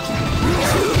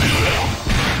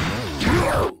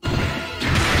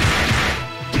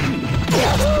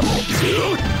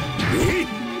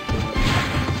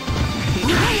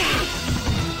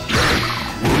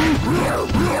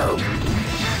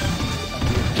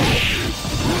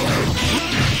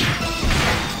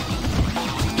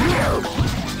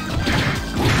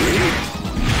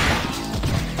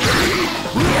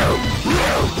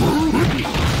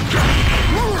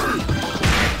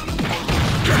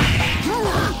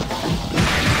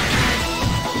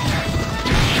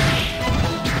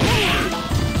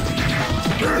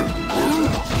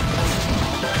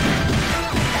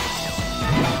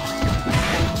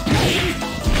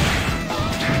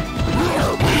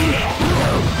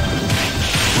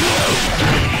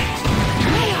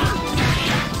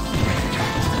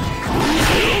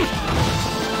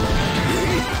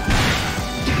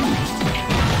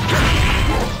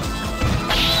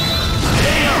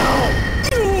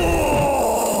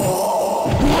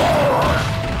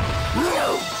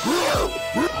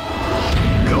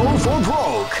 Go for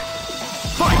broke.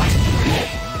 Fight!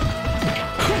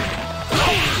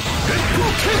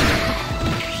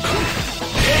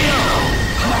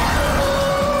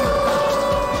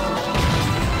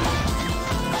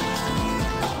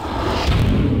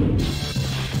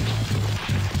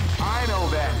 I know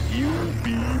that you'll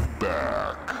be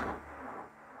back.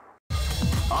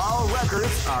 All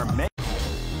records are made.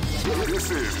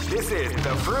 This is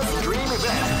the first dream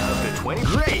event of the 20.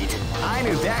 Great! I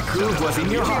knew that groove was in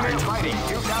your heart. Fighting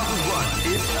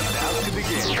 2001 is about to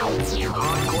begin.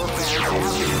 Hardcore fans have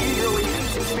been eagerly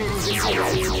anticipating this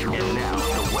event, and now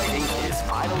the waiting is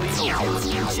finally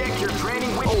over. Check your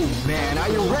training week. Oh man, are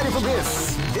you ready for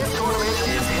this? This tournament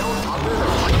is held under the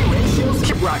free ratios.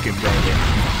 Keep rocking, baby.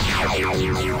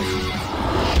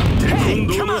 Hey,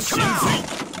 come on, come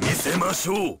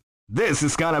on! This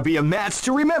is gonna be a match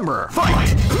to remember.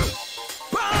 Fight!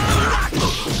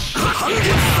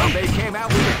 They came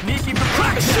out with a sneaky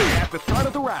surprise at the start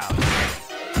of the round.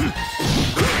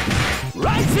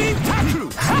 Rising Taku!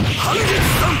 Power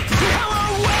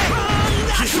wave!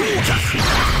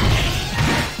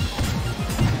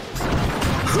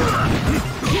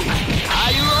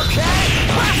 Are you okay?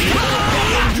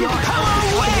 Power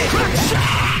wave!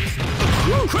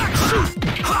 Crack shoot!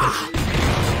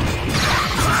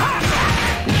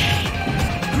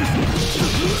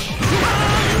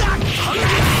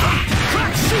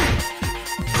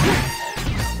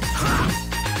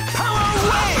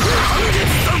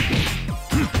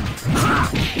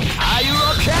 Are you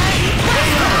okay?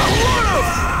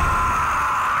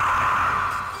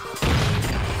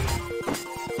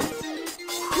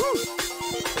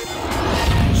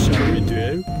 Shall we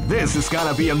do? This is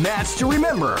gonna be a match to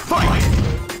remember. Fight!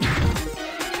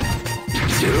 Crack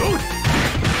shoot!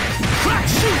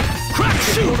 Crack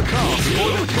shoot! The call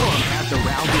before the fun at the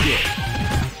round begin.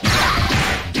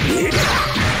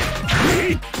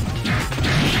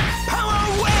 Power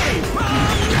wave!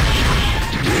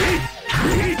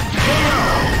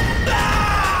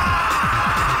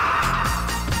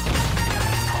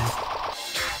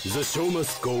 The show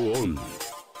must go on.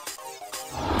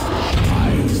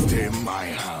 I'll stay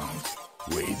my house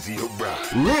with your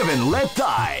bride. Live and let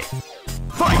die.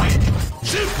 Fight!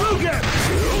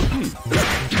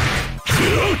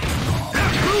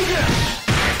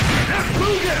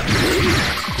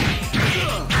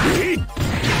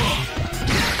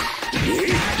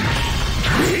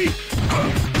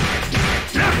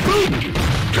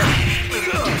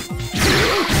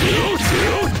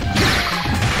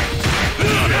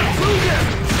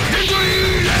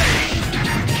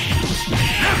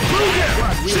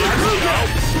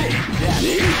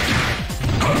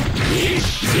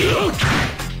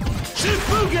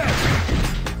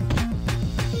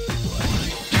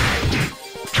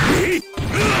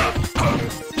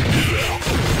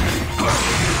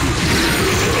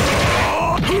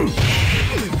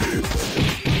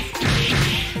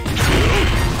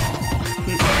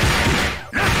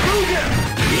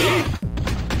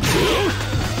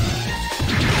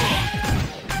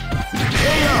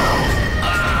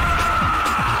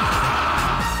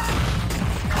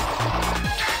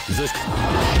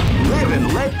 Live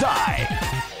and let die.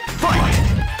 Fight.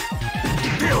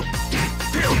 Build.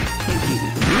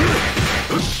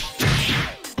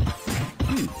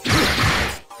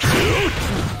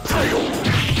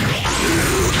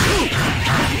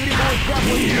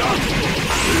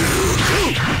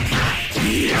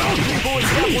 Boys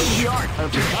got the art of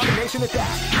the combination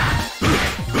attack.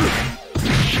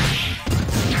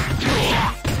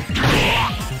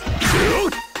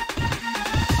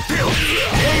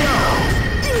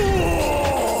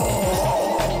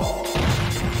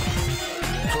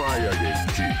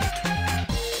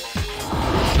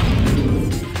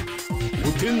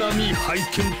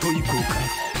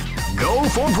 Go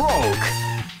for broke.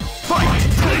 Fight.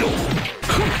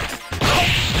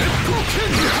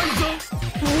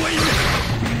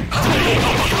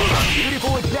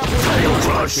 Beautiful example of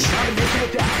the combination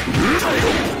attack.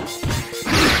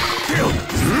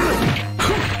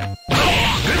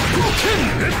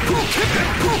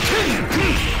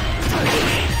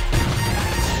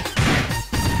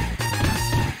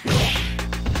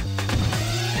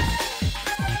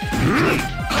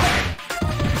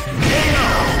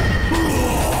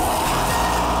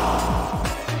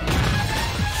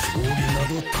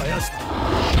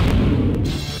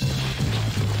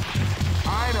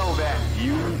 I know that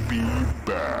you'll be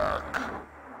back.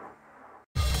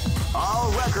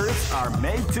 All records are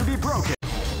made to be broken.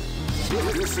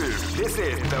 This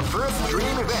is the first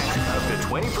dream event of the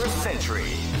 21st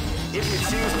century. If you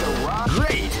choose the wrong...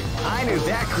 Great! I knew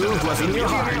that groove was in your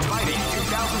heart. Fighting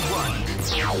 2001.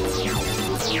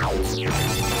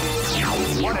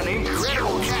 What an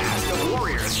incredible cast of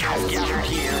warriors has gathered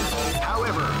here.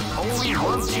 However, only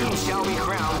one team shall be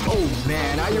crowned. Oh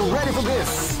man, are you ready for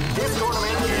this? This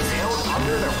tournament is held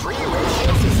under the free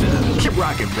ratio system. Keep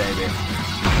rocking, baby.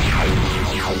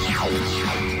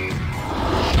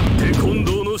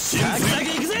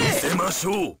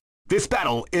 This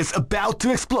battle is about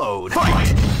to explode.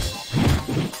 Fight!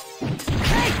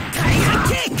 Tiger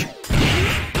kick!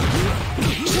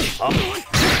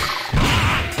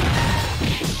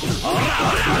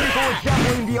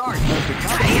 Exampling the art of the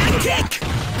Tiger kick!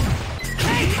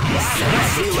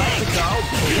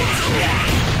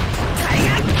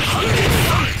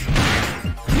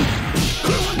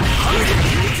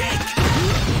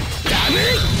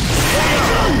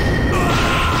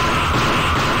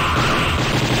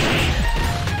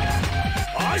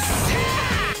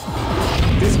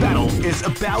 This battle is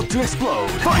about to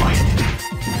explode. Fight!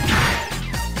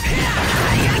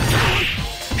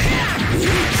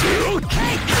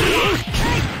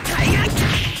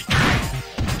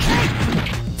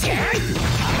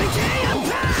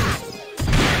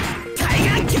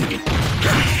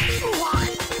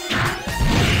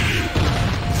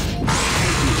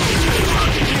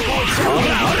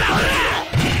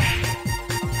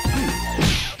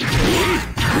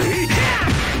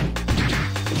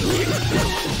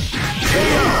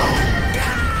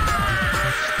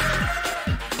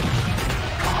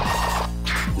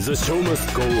 The show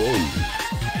must go on.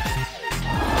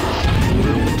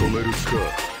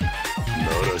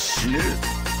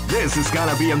 This is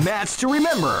gonna be a match to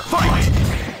remember. Fight!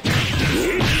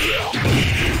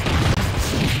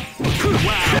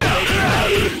 Wow,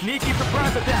 sneaky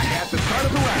surprise attack at the start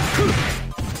of the round.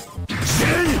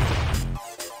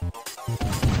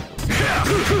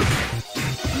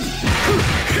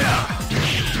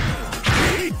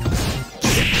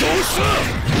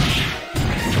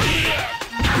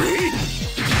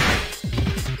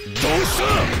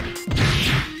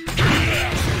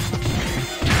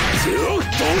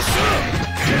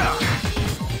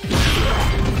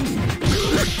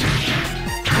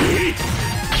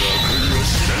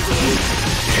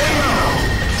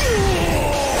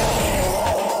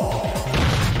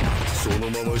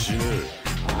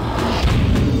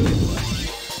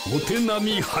 小手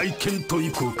並み拝見と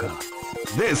いこうか。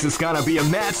 This is gonna be a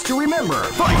match to remember.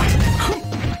 Fight!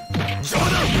 邪魔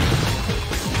だ。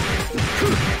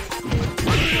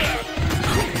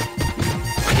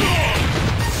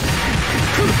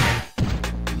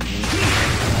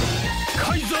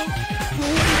改ざん。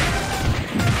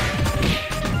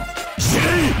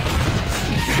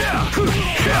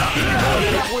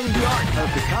Battling the art of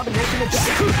the combination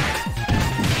attack.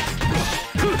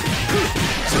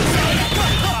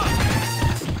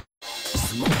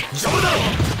 邪魔だ。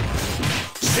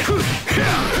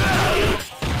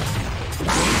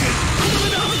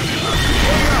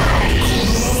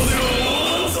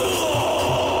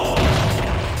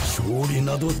勝利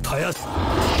などたやす。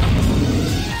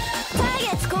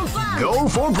 Targets confirmed. Go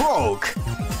for broke.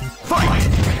 Fight!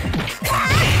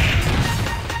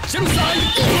 シェルサイ。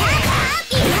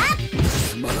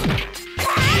すまない。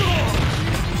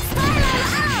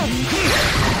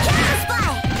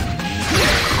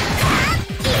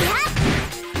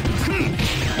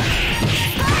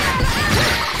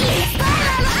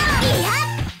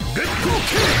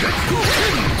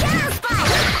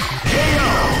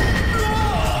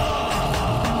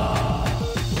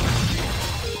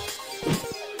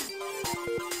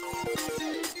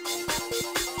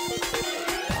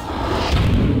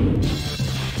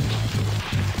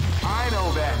 I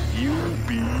know that you'll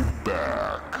be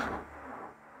back.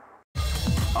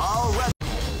 All right.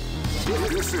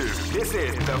 This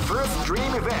is the first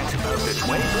dream event of the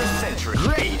 21st century.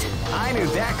 Great! I knew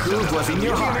that groove was in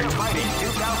your heart. Fighting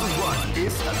 2001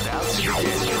 is about to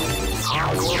begin.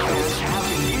 Hardcore fans have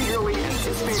been eagerly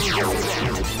anticipating this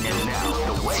event, and now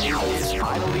the wait is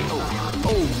finally over.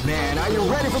 Oh man, are you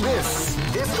ready for this?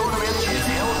 This tournament is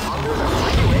held under the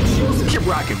regulations. Keep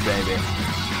rocking, baby.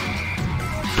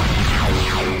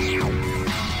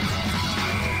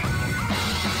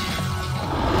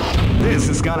 This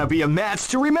is gonna be a match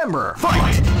to remember.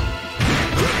 Fight!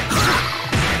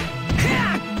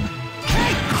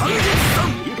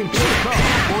 You can feel the call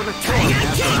for the tone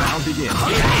as the round begins.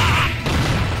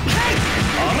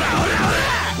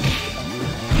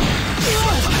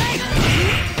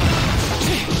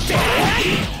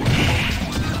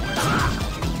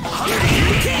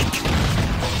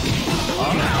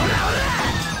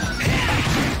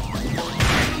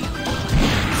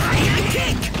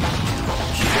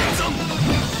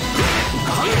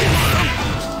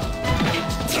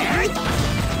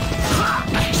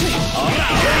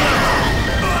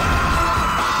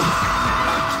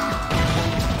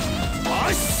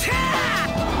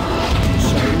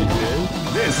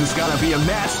 This is gonna be a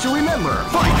match to remember.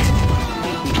 Fight!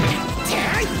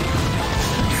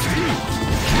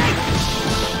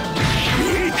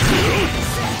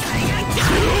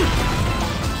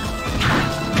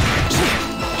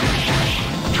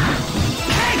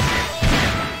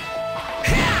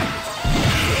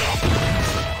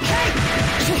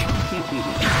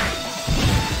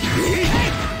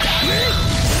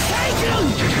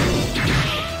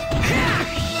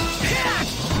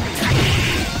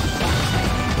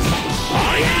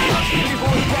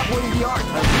 The art of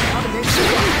the combination.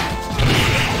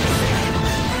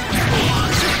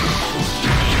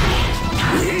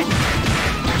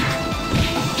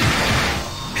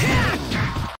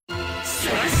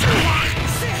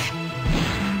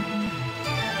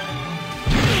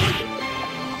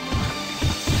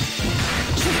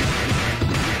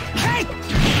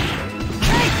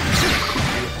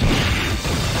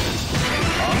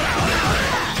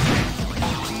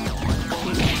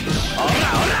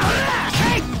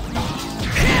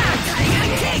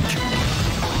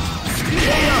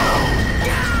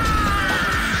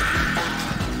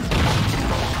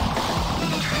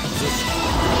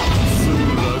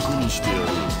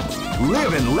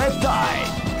 Live and let die.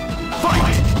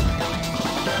 Fight!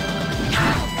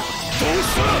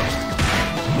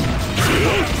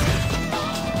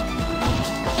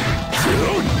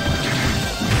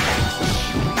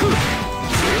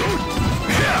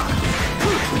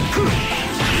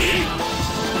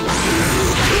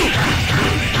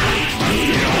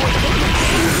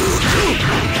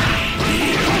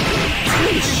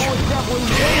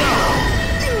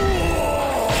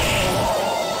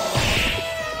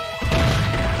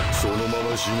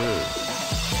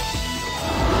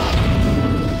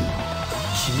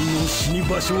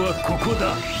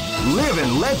 Live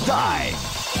and let die.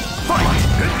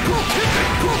 Fight!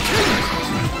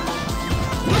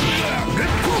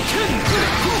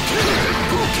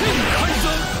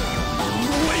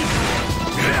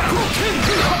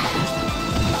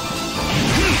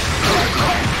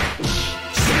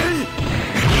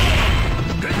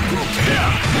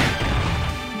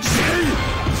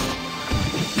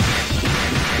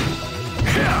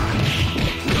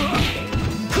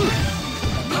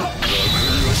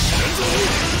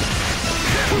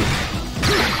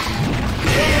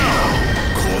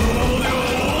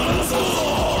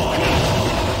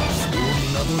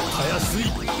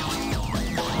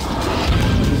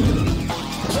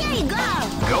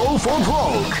 for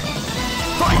broke.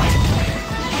 Fight!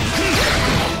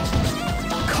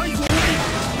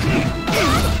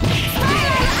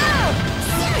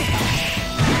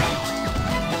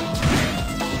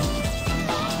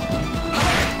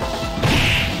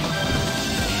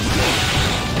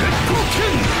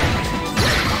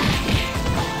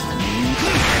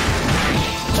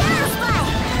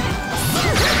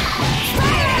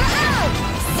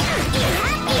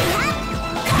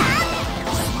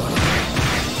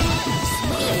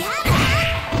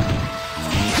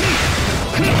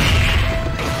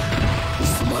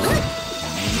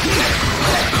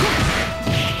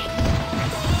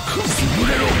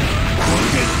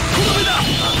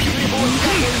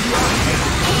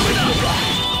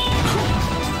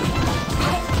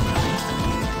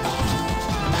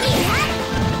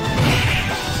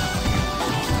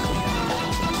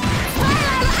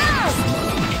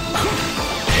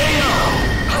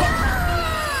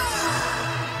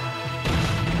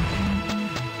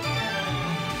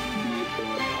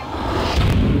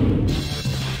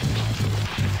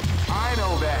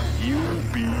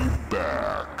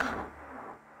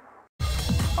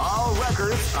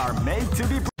 Are made to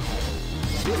be.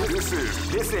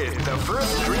 This is the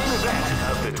first dream event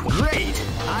of the. Great!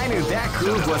 I knew that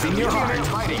groove was in your heart.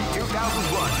 Fighting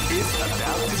 2001 is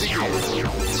about to begin.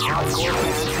 Hardcore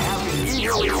fans have been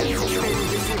eagerly anticipating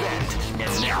this event,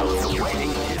 and now the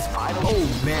waiting is final. Oh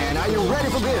man, are you ready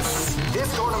for this?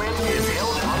 This tournament is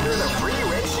held under the free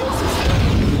ratio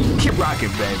system. Keep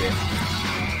rocking, baby.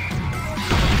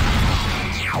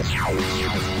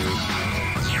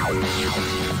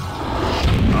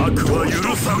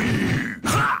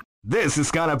 This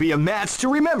is gonna be a match to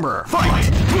remember.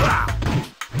 Fight!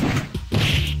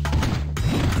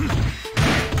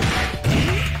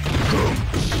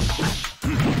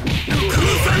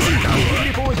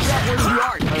 Beautiful exactly the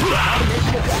art of how to make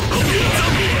it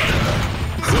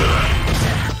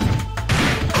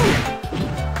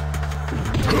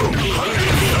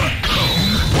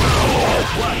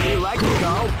what, you like to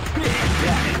go? Big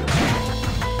Daddy.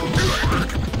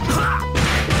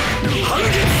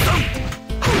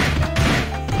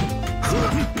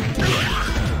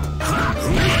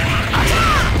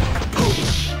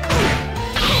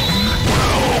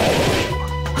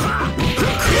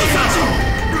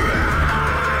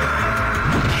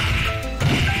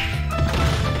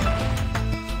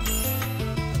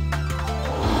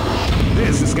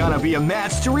 This is gonna be a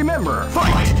match to remember.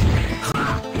 Fight!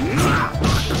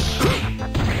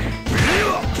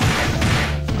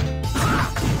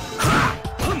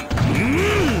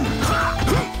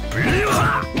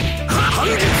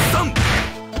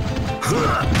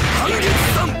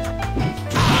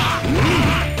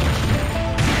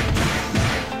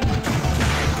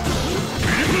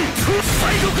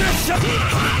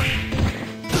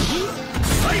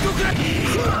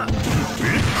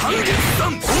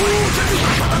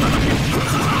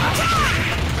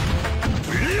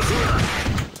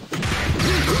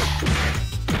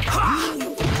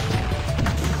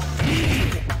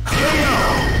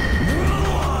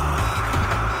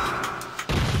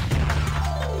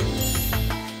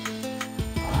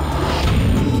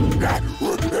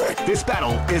 This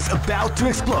battle is about to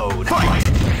explode. Fight!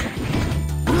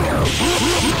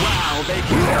 Wow, they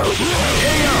can.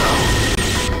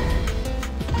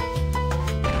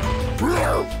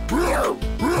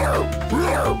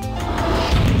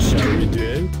 Shall we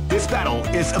do? This battle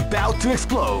is about to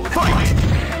explode. Fight!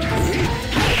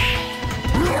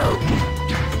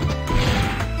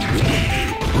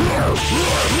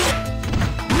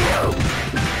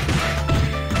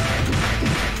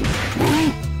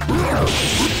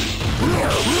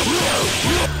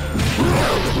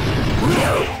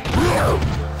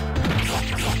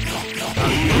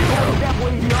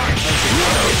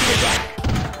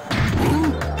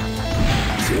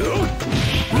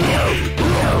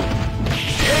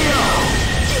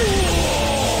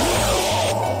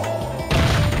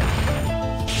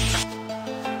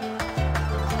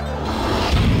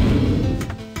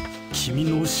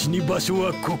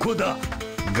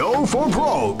 Go for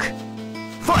broke!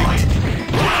 Fight!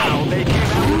 Wow, they came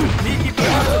out with a sneaky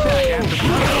pass attack at the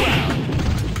front of the round.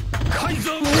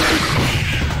 Kaizo!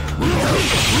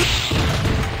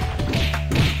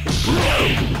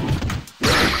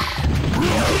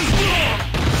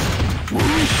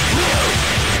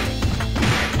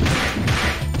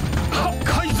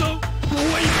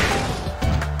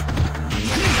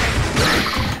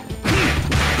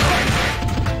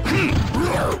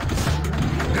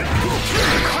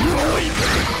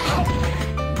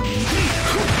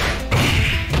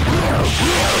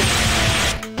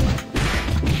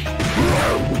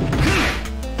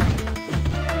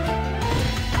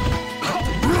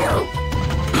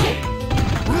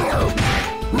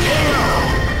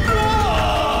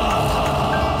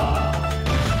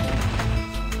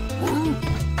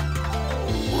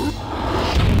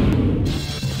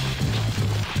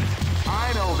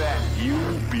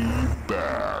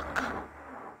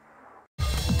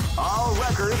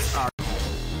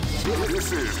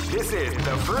 This is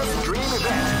the first dream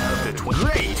event of the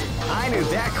Great! I knew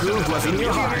that groove was in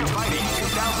your heart. Fighting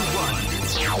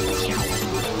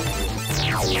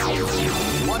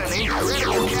 2001. What an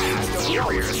incredible cast of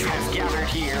warriors has gathered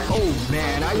here. Oh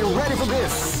man, are you ready for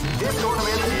this? This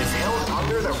tournament is held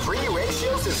under the free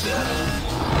ratio system.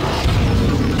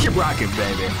 Keep rocking,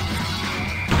 baby.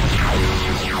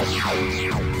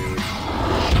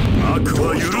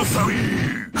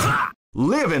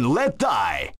 Live and let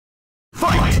die.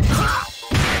 Fight!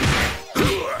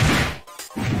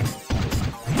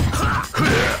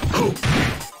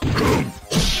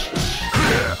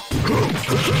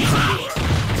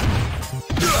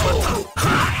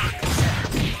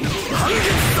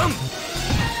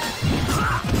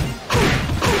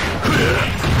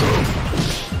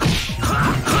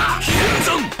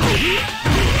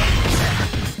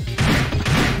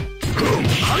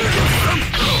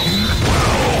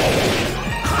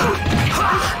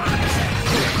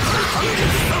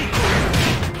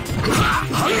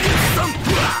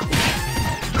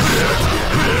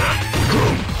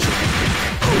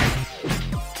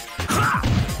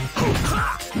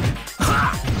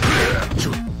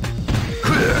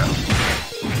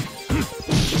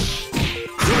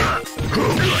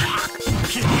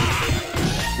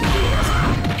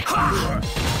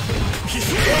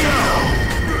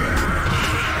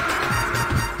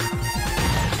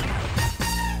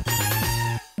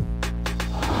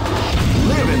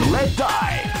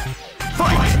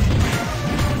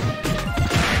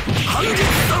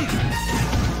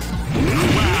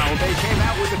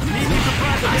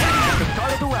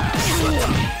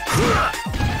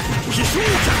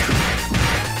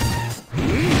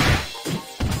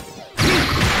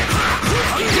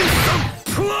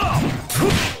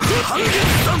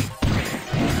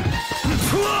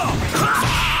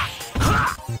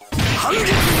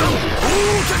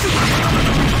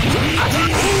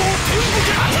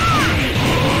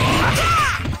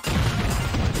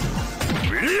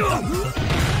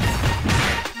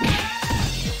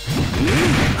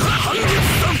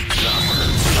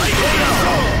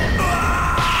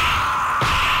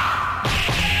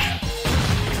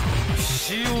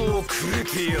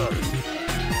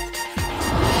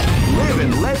 Live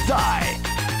and let die.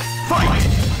 Fight!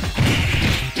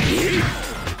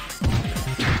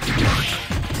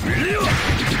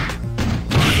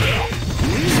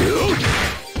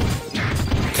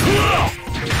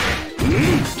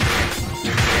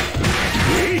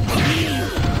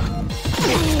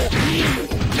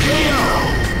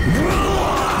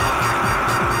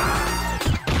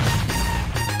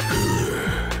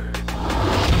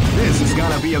 This is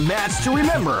gonna be a match to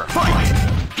remember. Fight!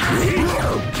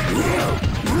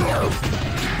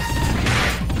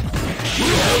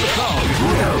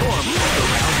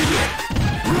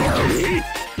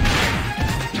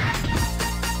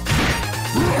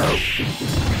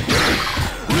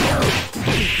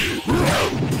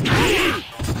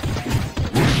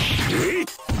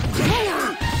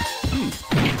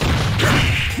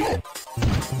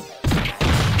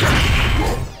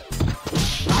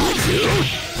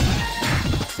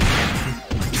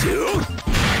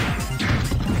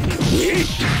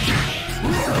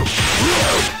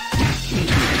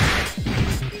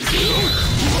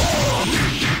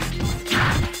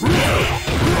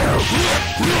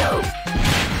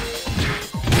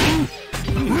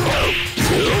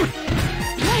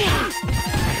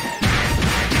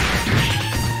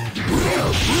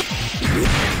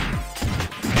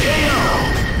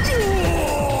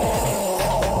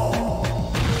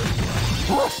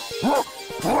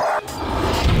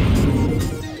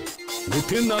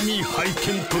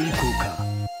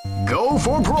 Go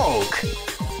for broke.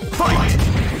 Fight!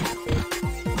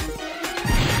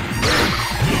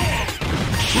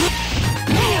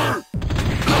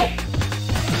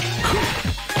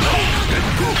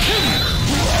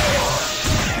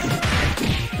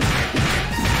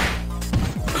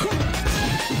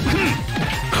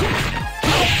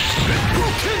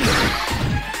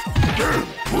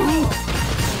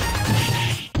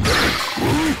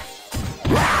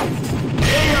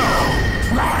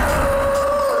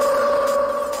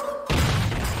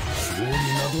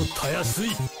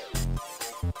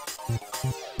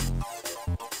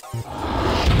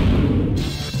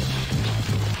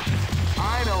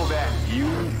 I know that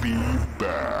you'll be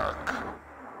back.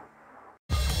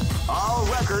 All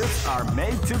records are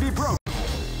made to be broken.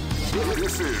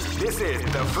 This is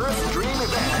the first dream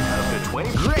event of the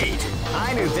 20. Great!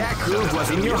 I knew that groove was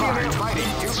in your heart. Fighting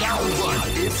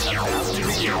 2001 is about to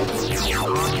begin.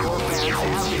 Hardcore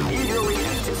fans have been eagerly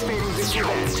anticipating this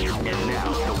event, and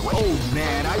now the way. Oh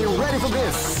man, are you ready for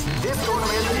this? This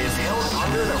tournament is held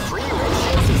under the free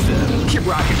ratio system. Keep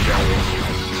rocking,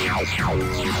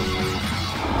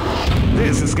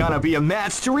 This is gonna be a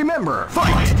match to remember.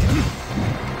 Fight!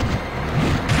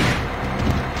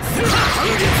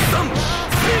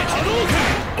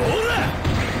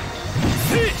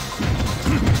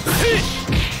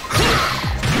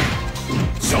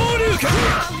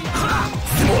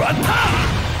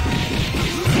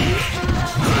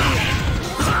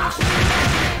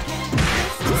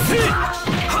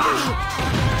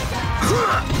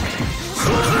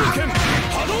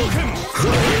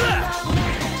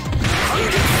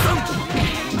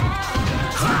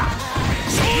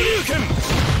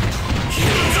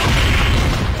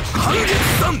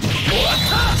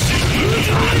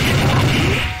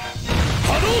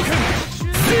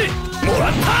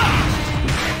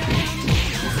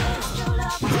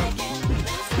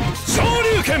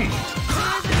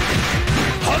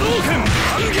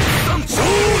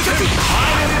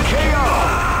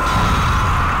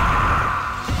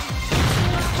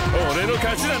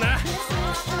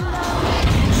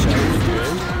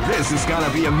 This is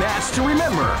gonna be a match to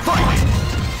remember. Fight!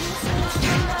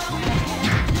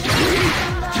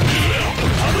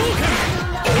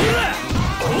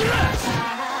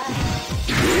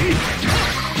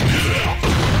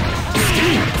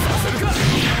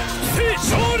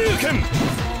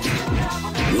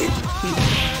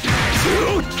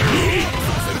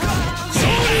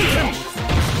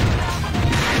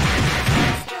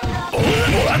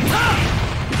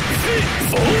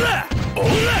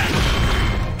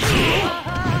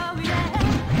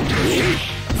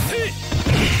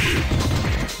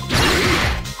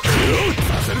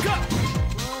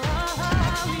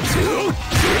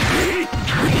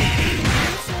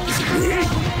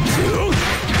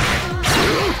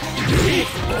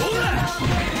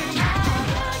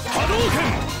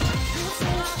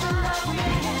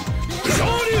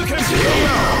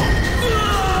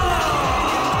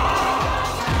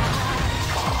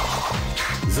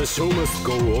 The show must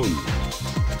go on.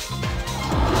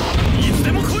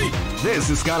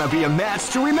 This is gonna be a match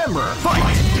to remember.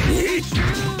 Fight!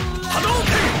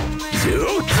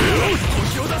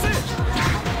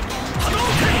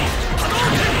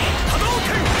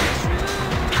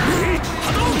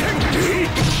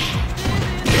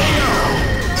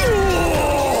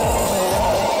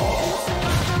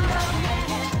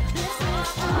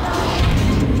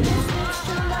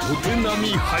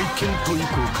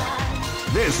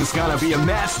 This is gonna be a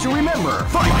match to remember.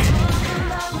 Fight!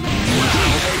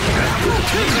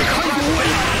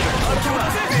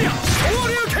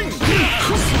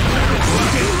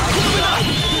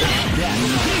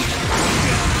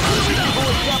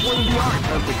 The art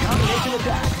of the combination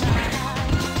attack.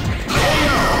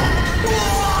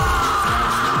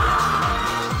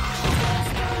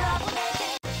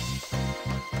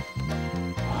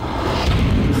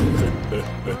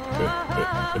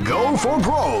 Go for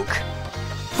broke.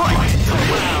 Fight!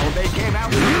 Wow, they came out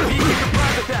with a peak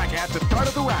surprise attack at the start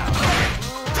of the round.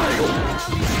 Title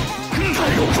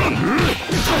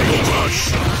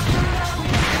Crush!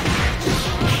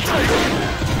 Title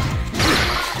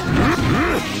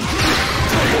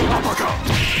Uppercut!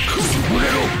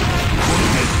 Supernero!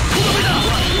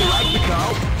 You like to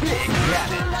call Big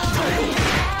Rabbit. Title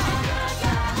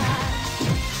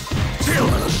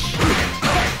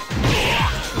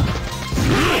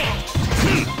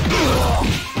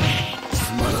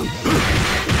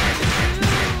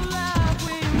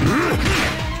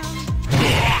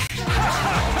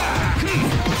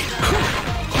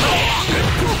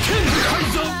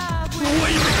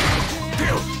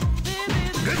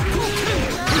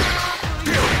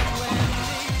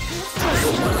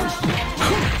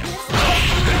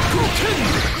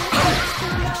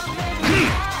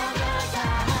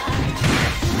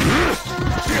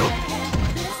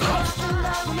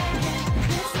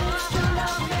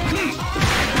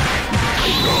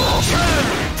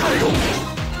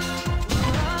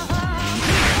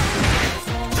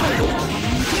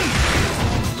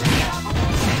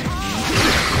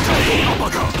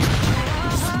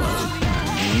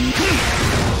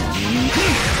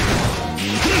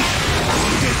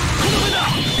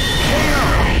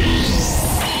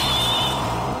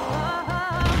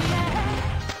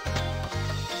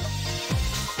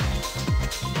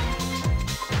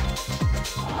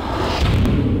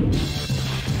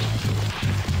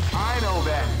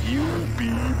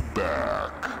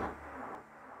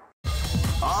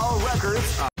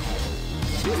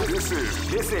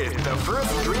This is the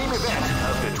first dream event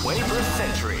of the 21st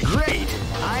century. Great!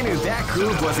 I knew that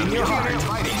groove was in your heart.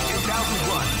 Fighting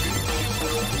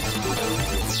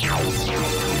 2001.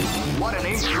 What an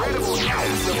incredible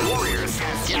cast of warriors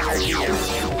has gathered here.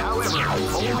 However,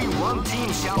 only one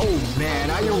team shall... Oh man,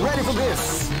 are you ready for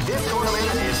this? This tournament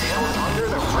is held under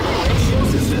the free ratio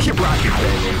system. Keep rocking,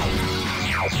 baby.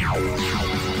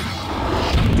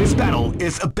 This battle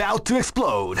is about to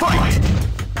explode. Fight!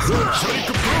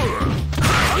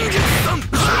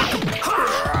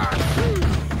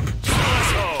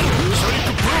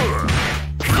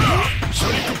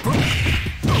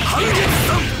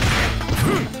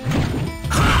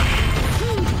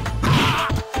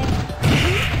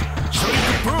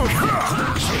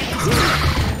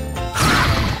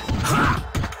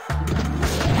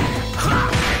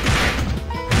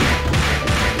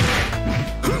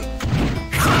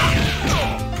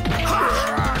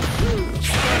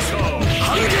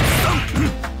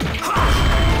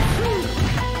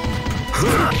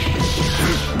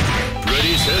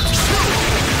 Ready, set.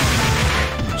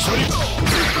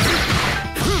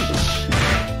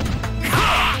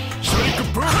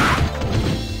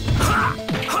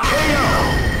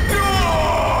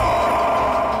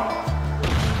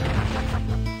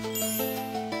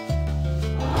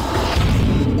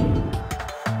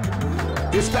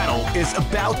 This battle is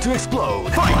about to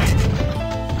explode. Fight!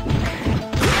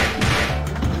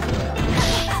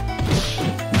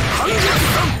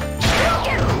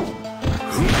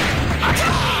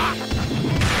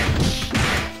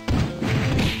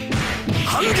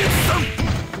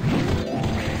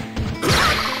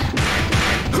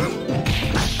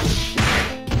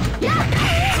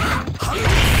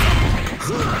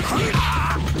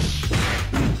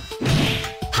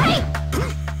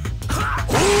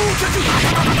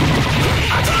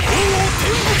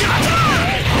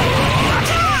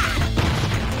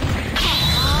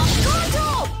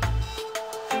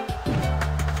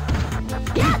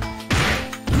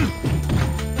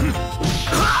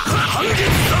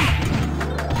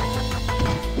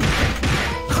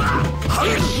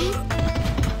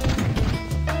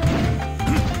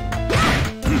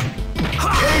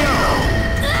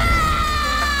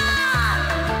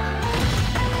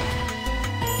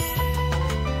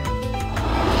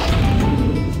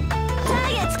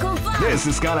 This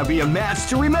is gonna be a match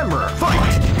to remember.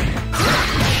 Fight!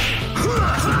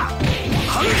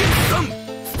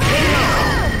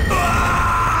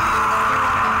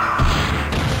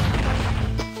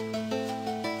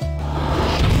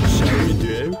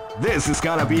 This is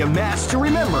gonna be a match to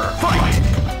remember. Fight!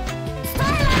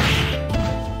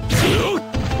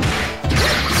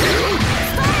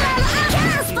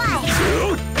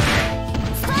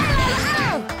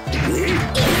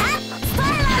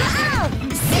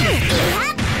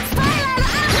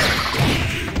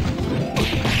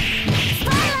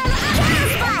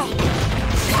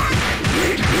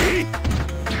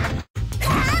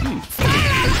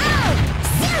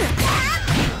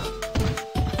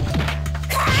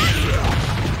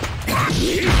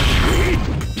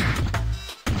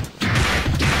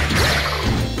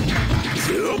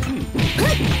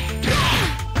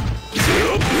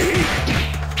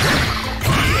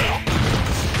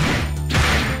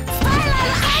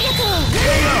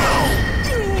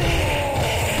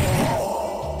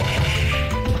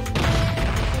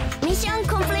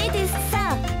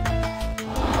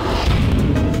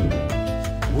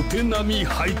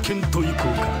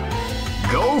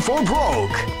 Go for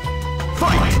broke!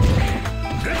 Fight!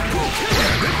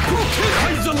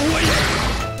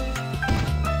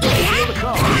 Feel the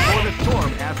call before the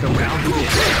storm as the round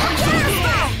begins.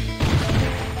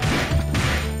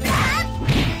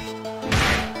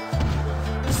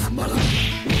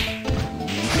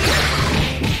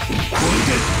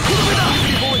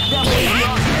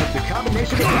 The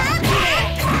combination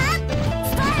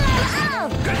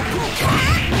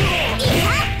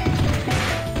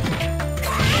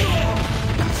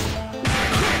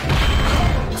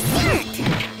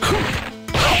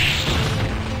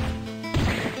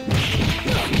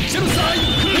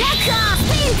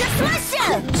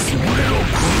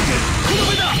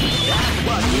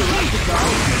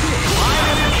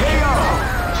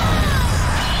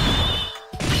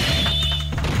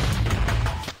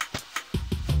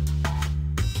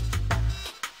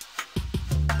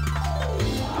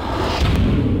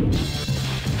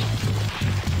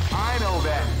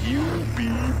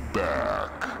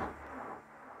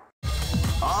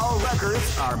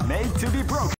are made to be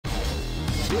broken.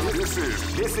 This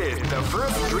is the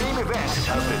first dream event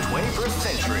of the 21st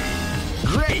century.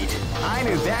 Great! I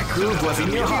knew that groove was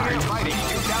in your heart. Fighting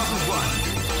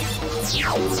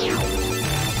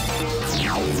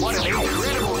 2001. What an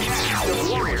incredible cast of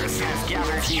warriors has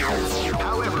gathered here.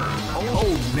 However,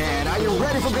 oh man, are you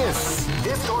ready for this?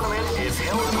 This tournament is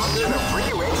held under the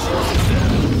free ratio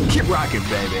system. Keep rocking,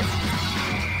 baby.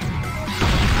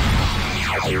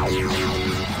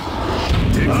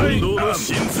 テコンドーの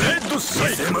新ゼットシャイ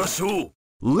見せましょう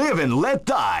Live and let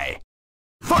die.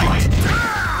 Fight! Wow,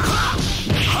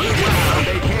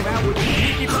 they came out with a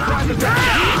sneaky surprise attack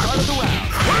at the start of the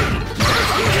round.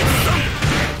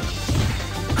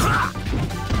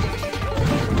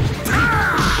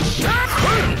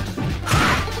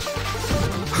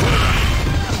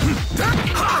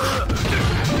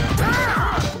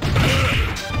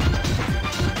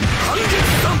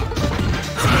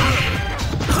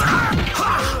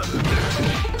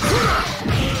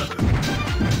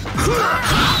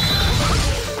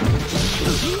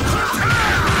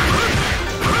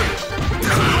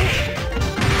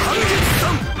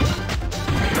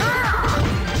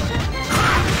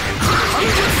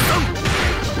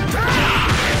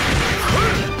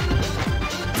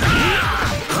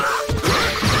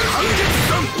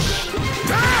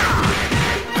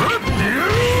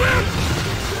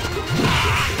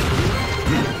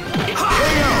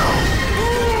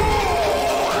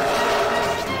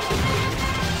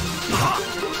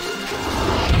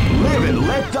 Live and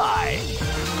let die.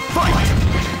 Fight!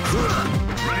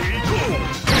 Ready, go!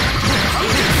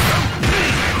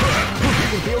 You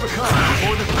can feel the calm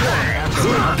before the storm after the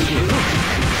round begins.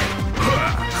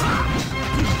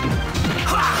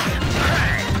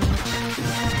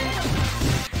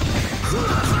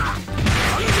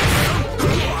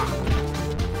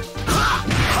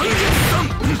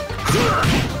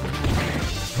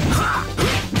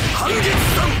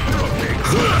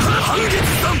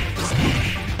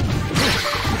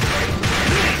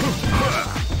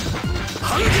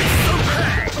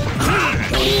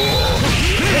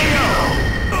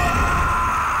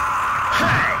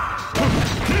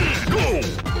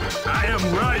 I am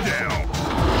right now.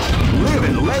 Live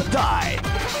and let die.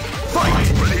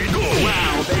 Fight! Ready, go!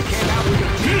 Wow, they came out with a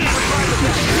deep surprise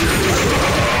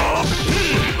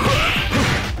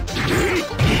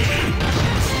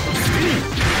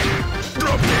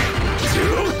Drop it.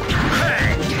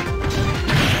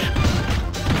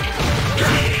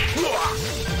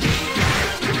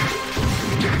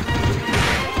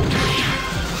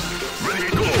 Ready,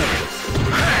 go!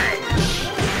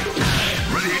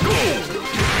 Ready, go!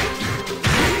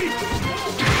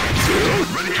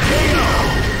 Ready, go!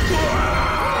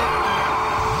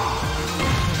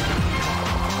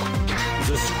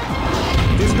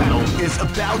 This battle is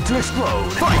about to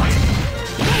explode. Fight!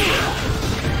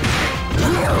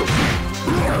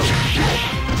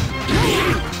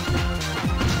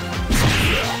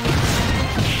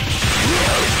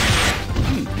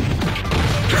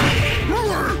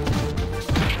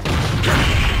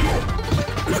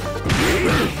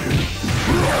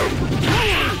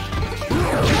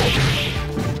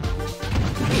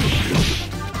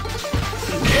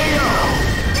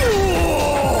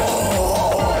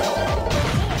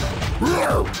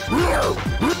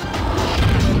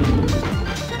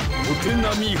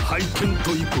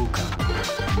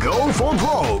 Go for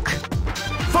broke.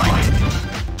 Fight!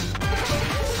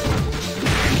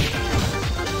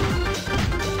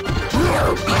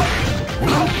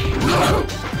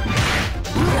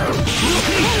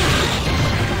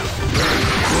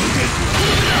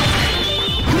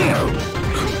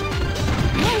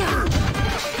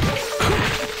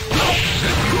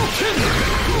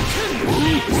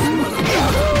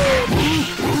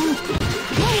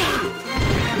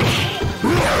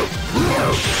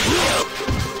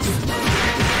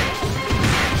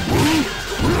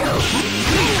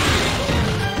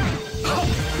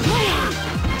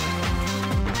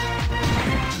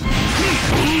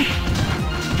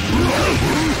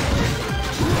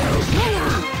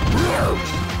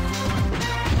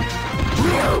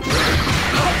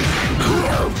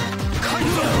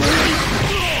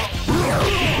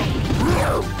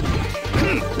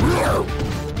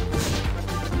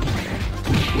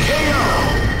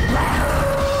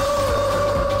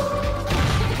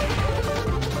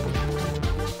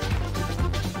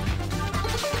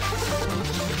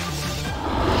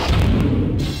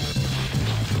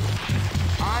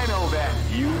 I know that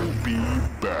you'll be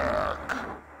back.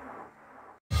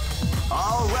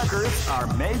 All records are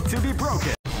made to be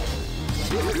broken.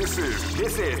 This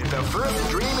is the first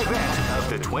dream event of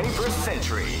the 21st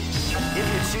century. If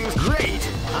you choose great,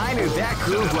 I knew that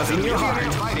groove was in your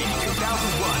heart. Fighting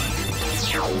 2001.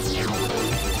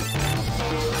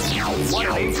 What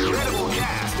an incredible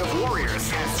cast of warriors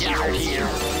has gathered here.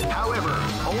 However,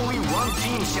 only one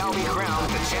team shall be crowned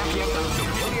the champion of the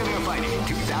Millionaire Fighting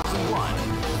 2001.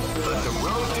 But the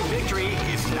road to victory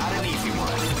is not an easy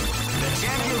one. The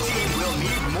champion team will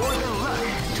need more than luck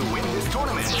to win this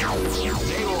tournament.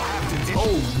 They will have have to do.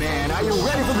 Oh man, are you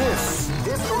ready for this?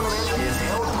 This tournament is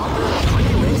held under the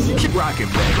free ratio. Keep rocking,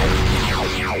 baby.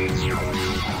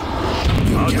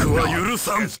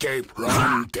 Escape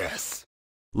from death.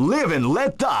 Live and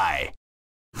let die.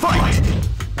 Fight!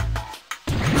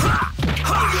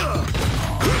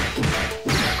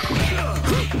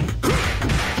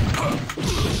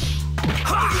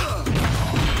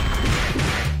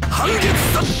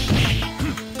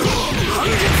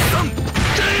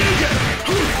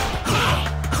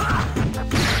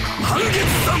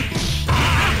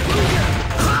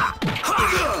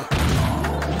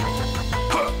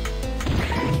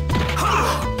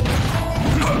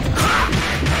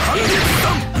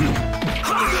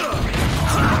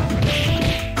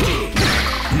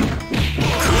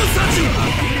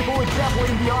 Beautiful example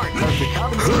in the art of the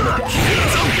compensated attack.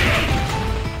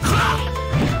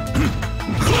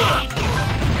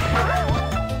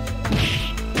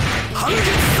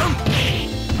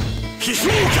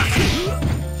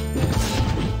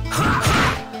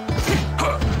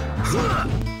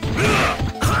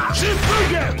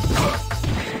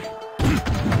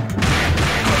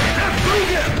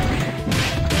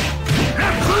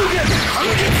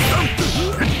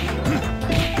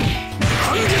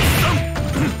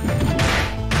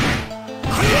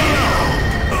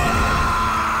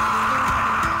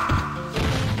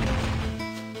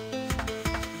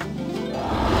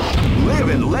 Live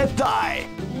and let die.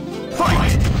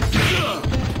 Fight!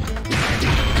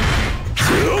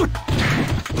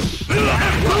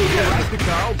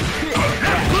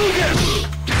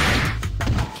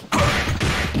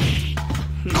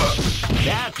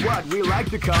 That's what we like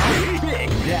to call big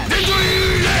damage.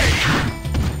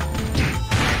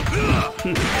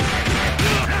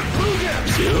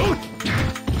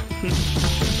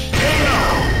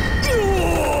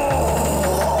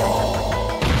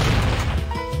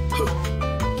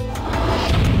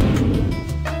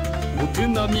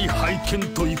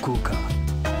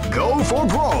 Go for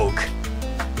broke.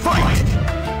 Fight!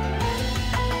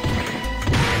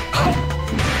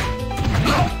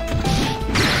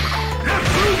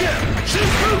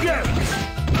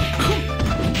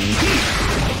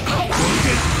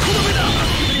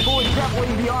 Beautiful example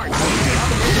in the art.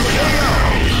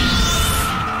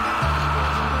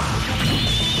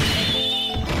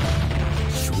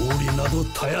 勝利など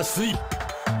たやすい。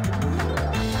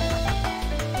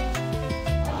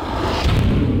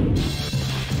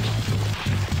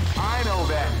I know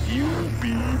that you'll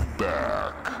be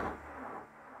back.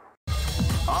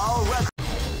 All right.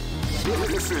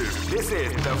 This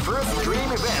is the first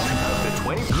dream event of the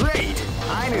 20. Great!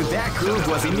 I knew that groove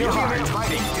was in your heart.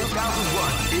 Fighting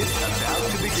 2001 is about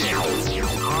to begin.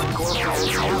 Hardcore fans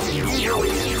have been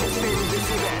eagerly anticipating this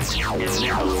event, and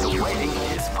now the waiting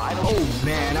is final. Oh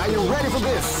man, are you ready for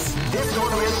this? This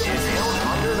tournament is held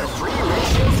under the free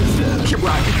ratio system. Keep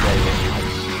rocking, baby.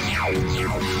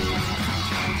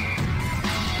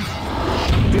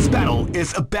 This battle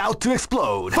is about to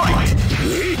explode. Fight!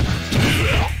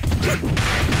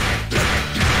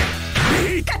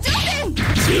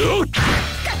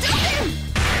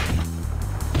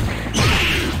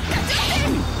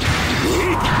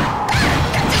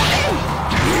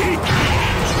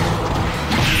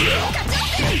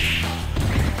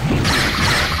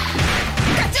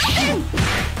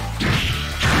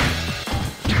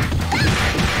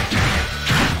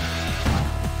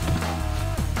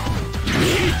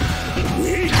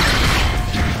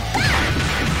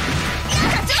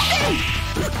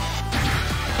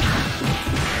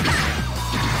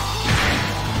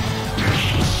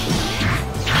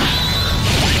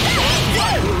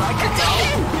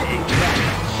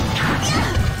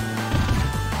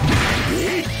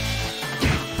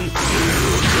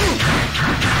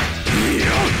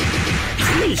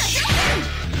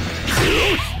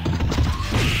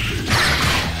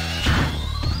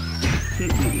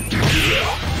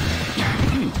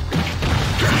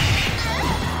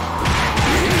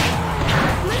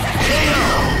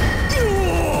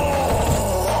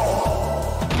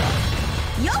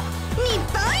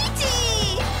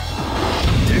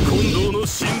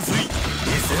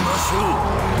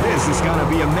 This is gonna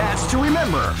be a match to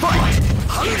remember. Fight!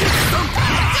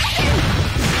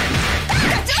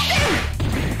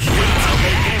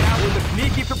 Came out with a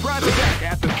sneaky surprise attack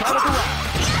at the start of the round.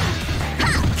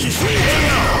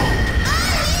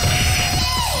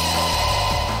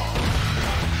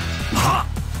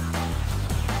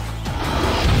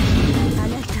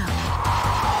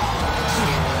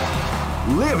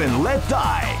 Live and let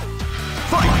die.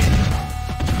 Fight!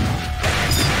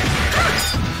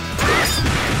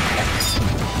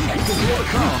 You can feel the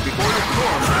calm before the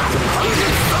storm.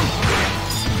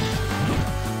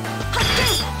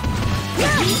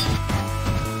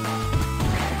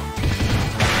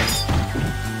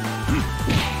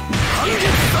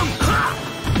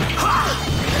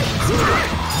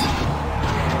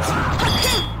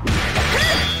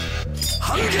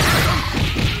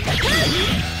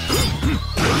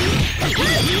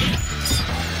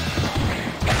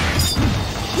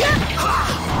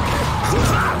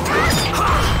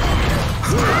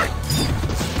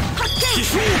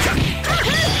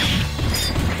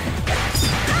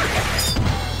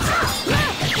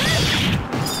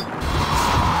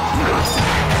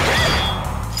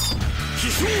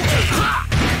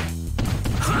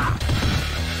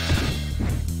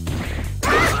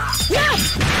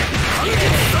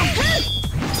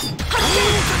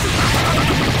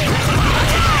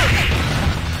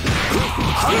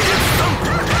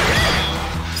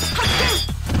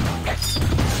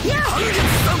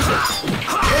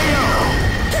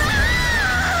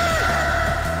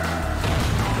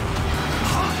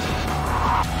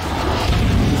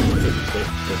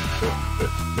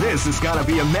 This is gonna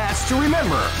be a match to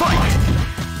remember. Fight!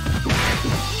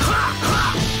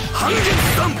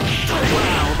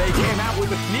 Wow, they came out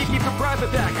with a sneaky surprise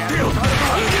attack at the start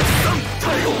of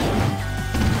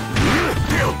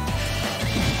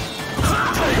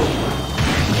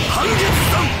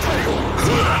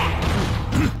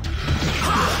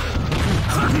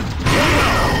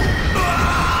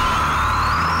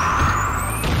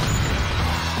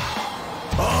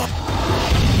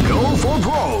Go for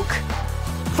broke.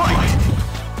 Fight!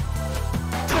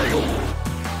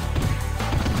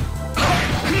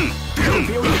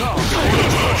 Feel the call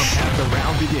as the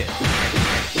round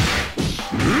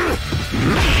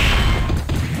begins.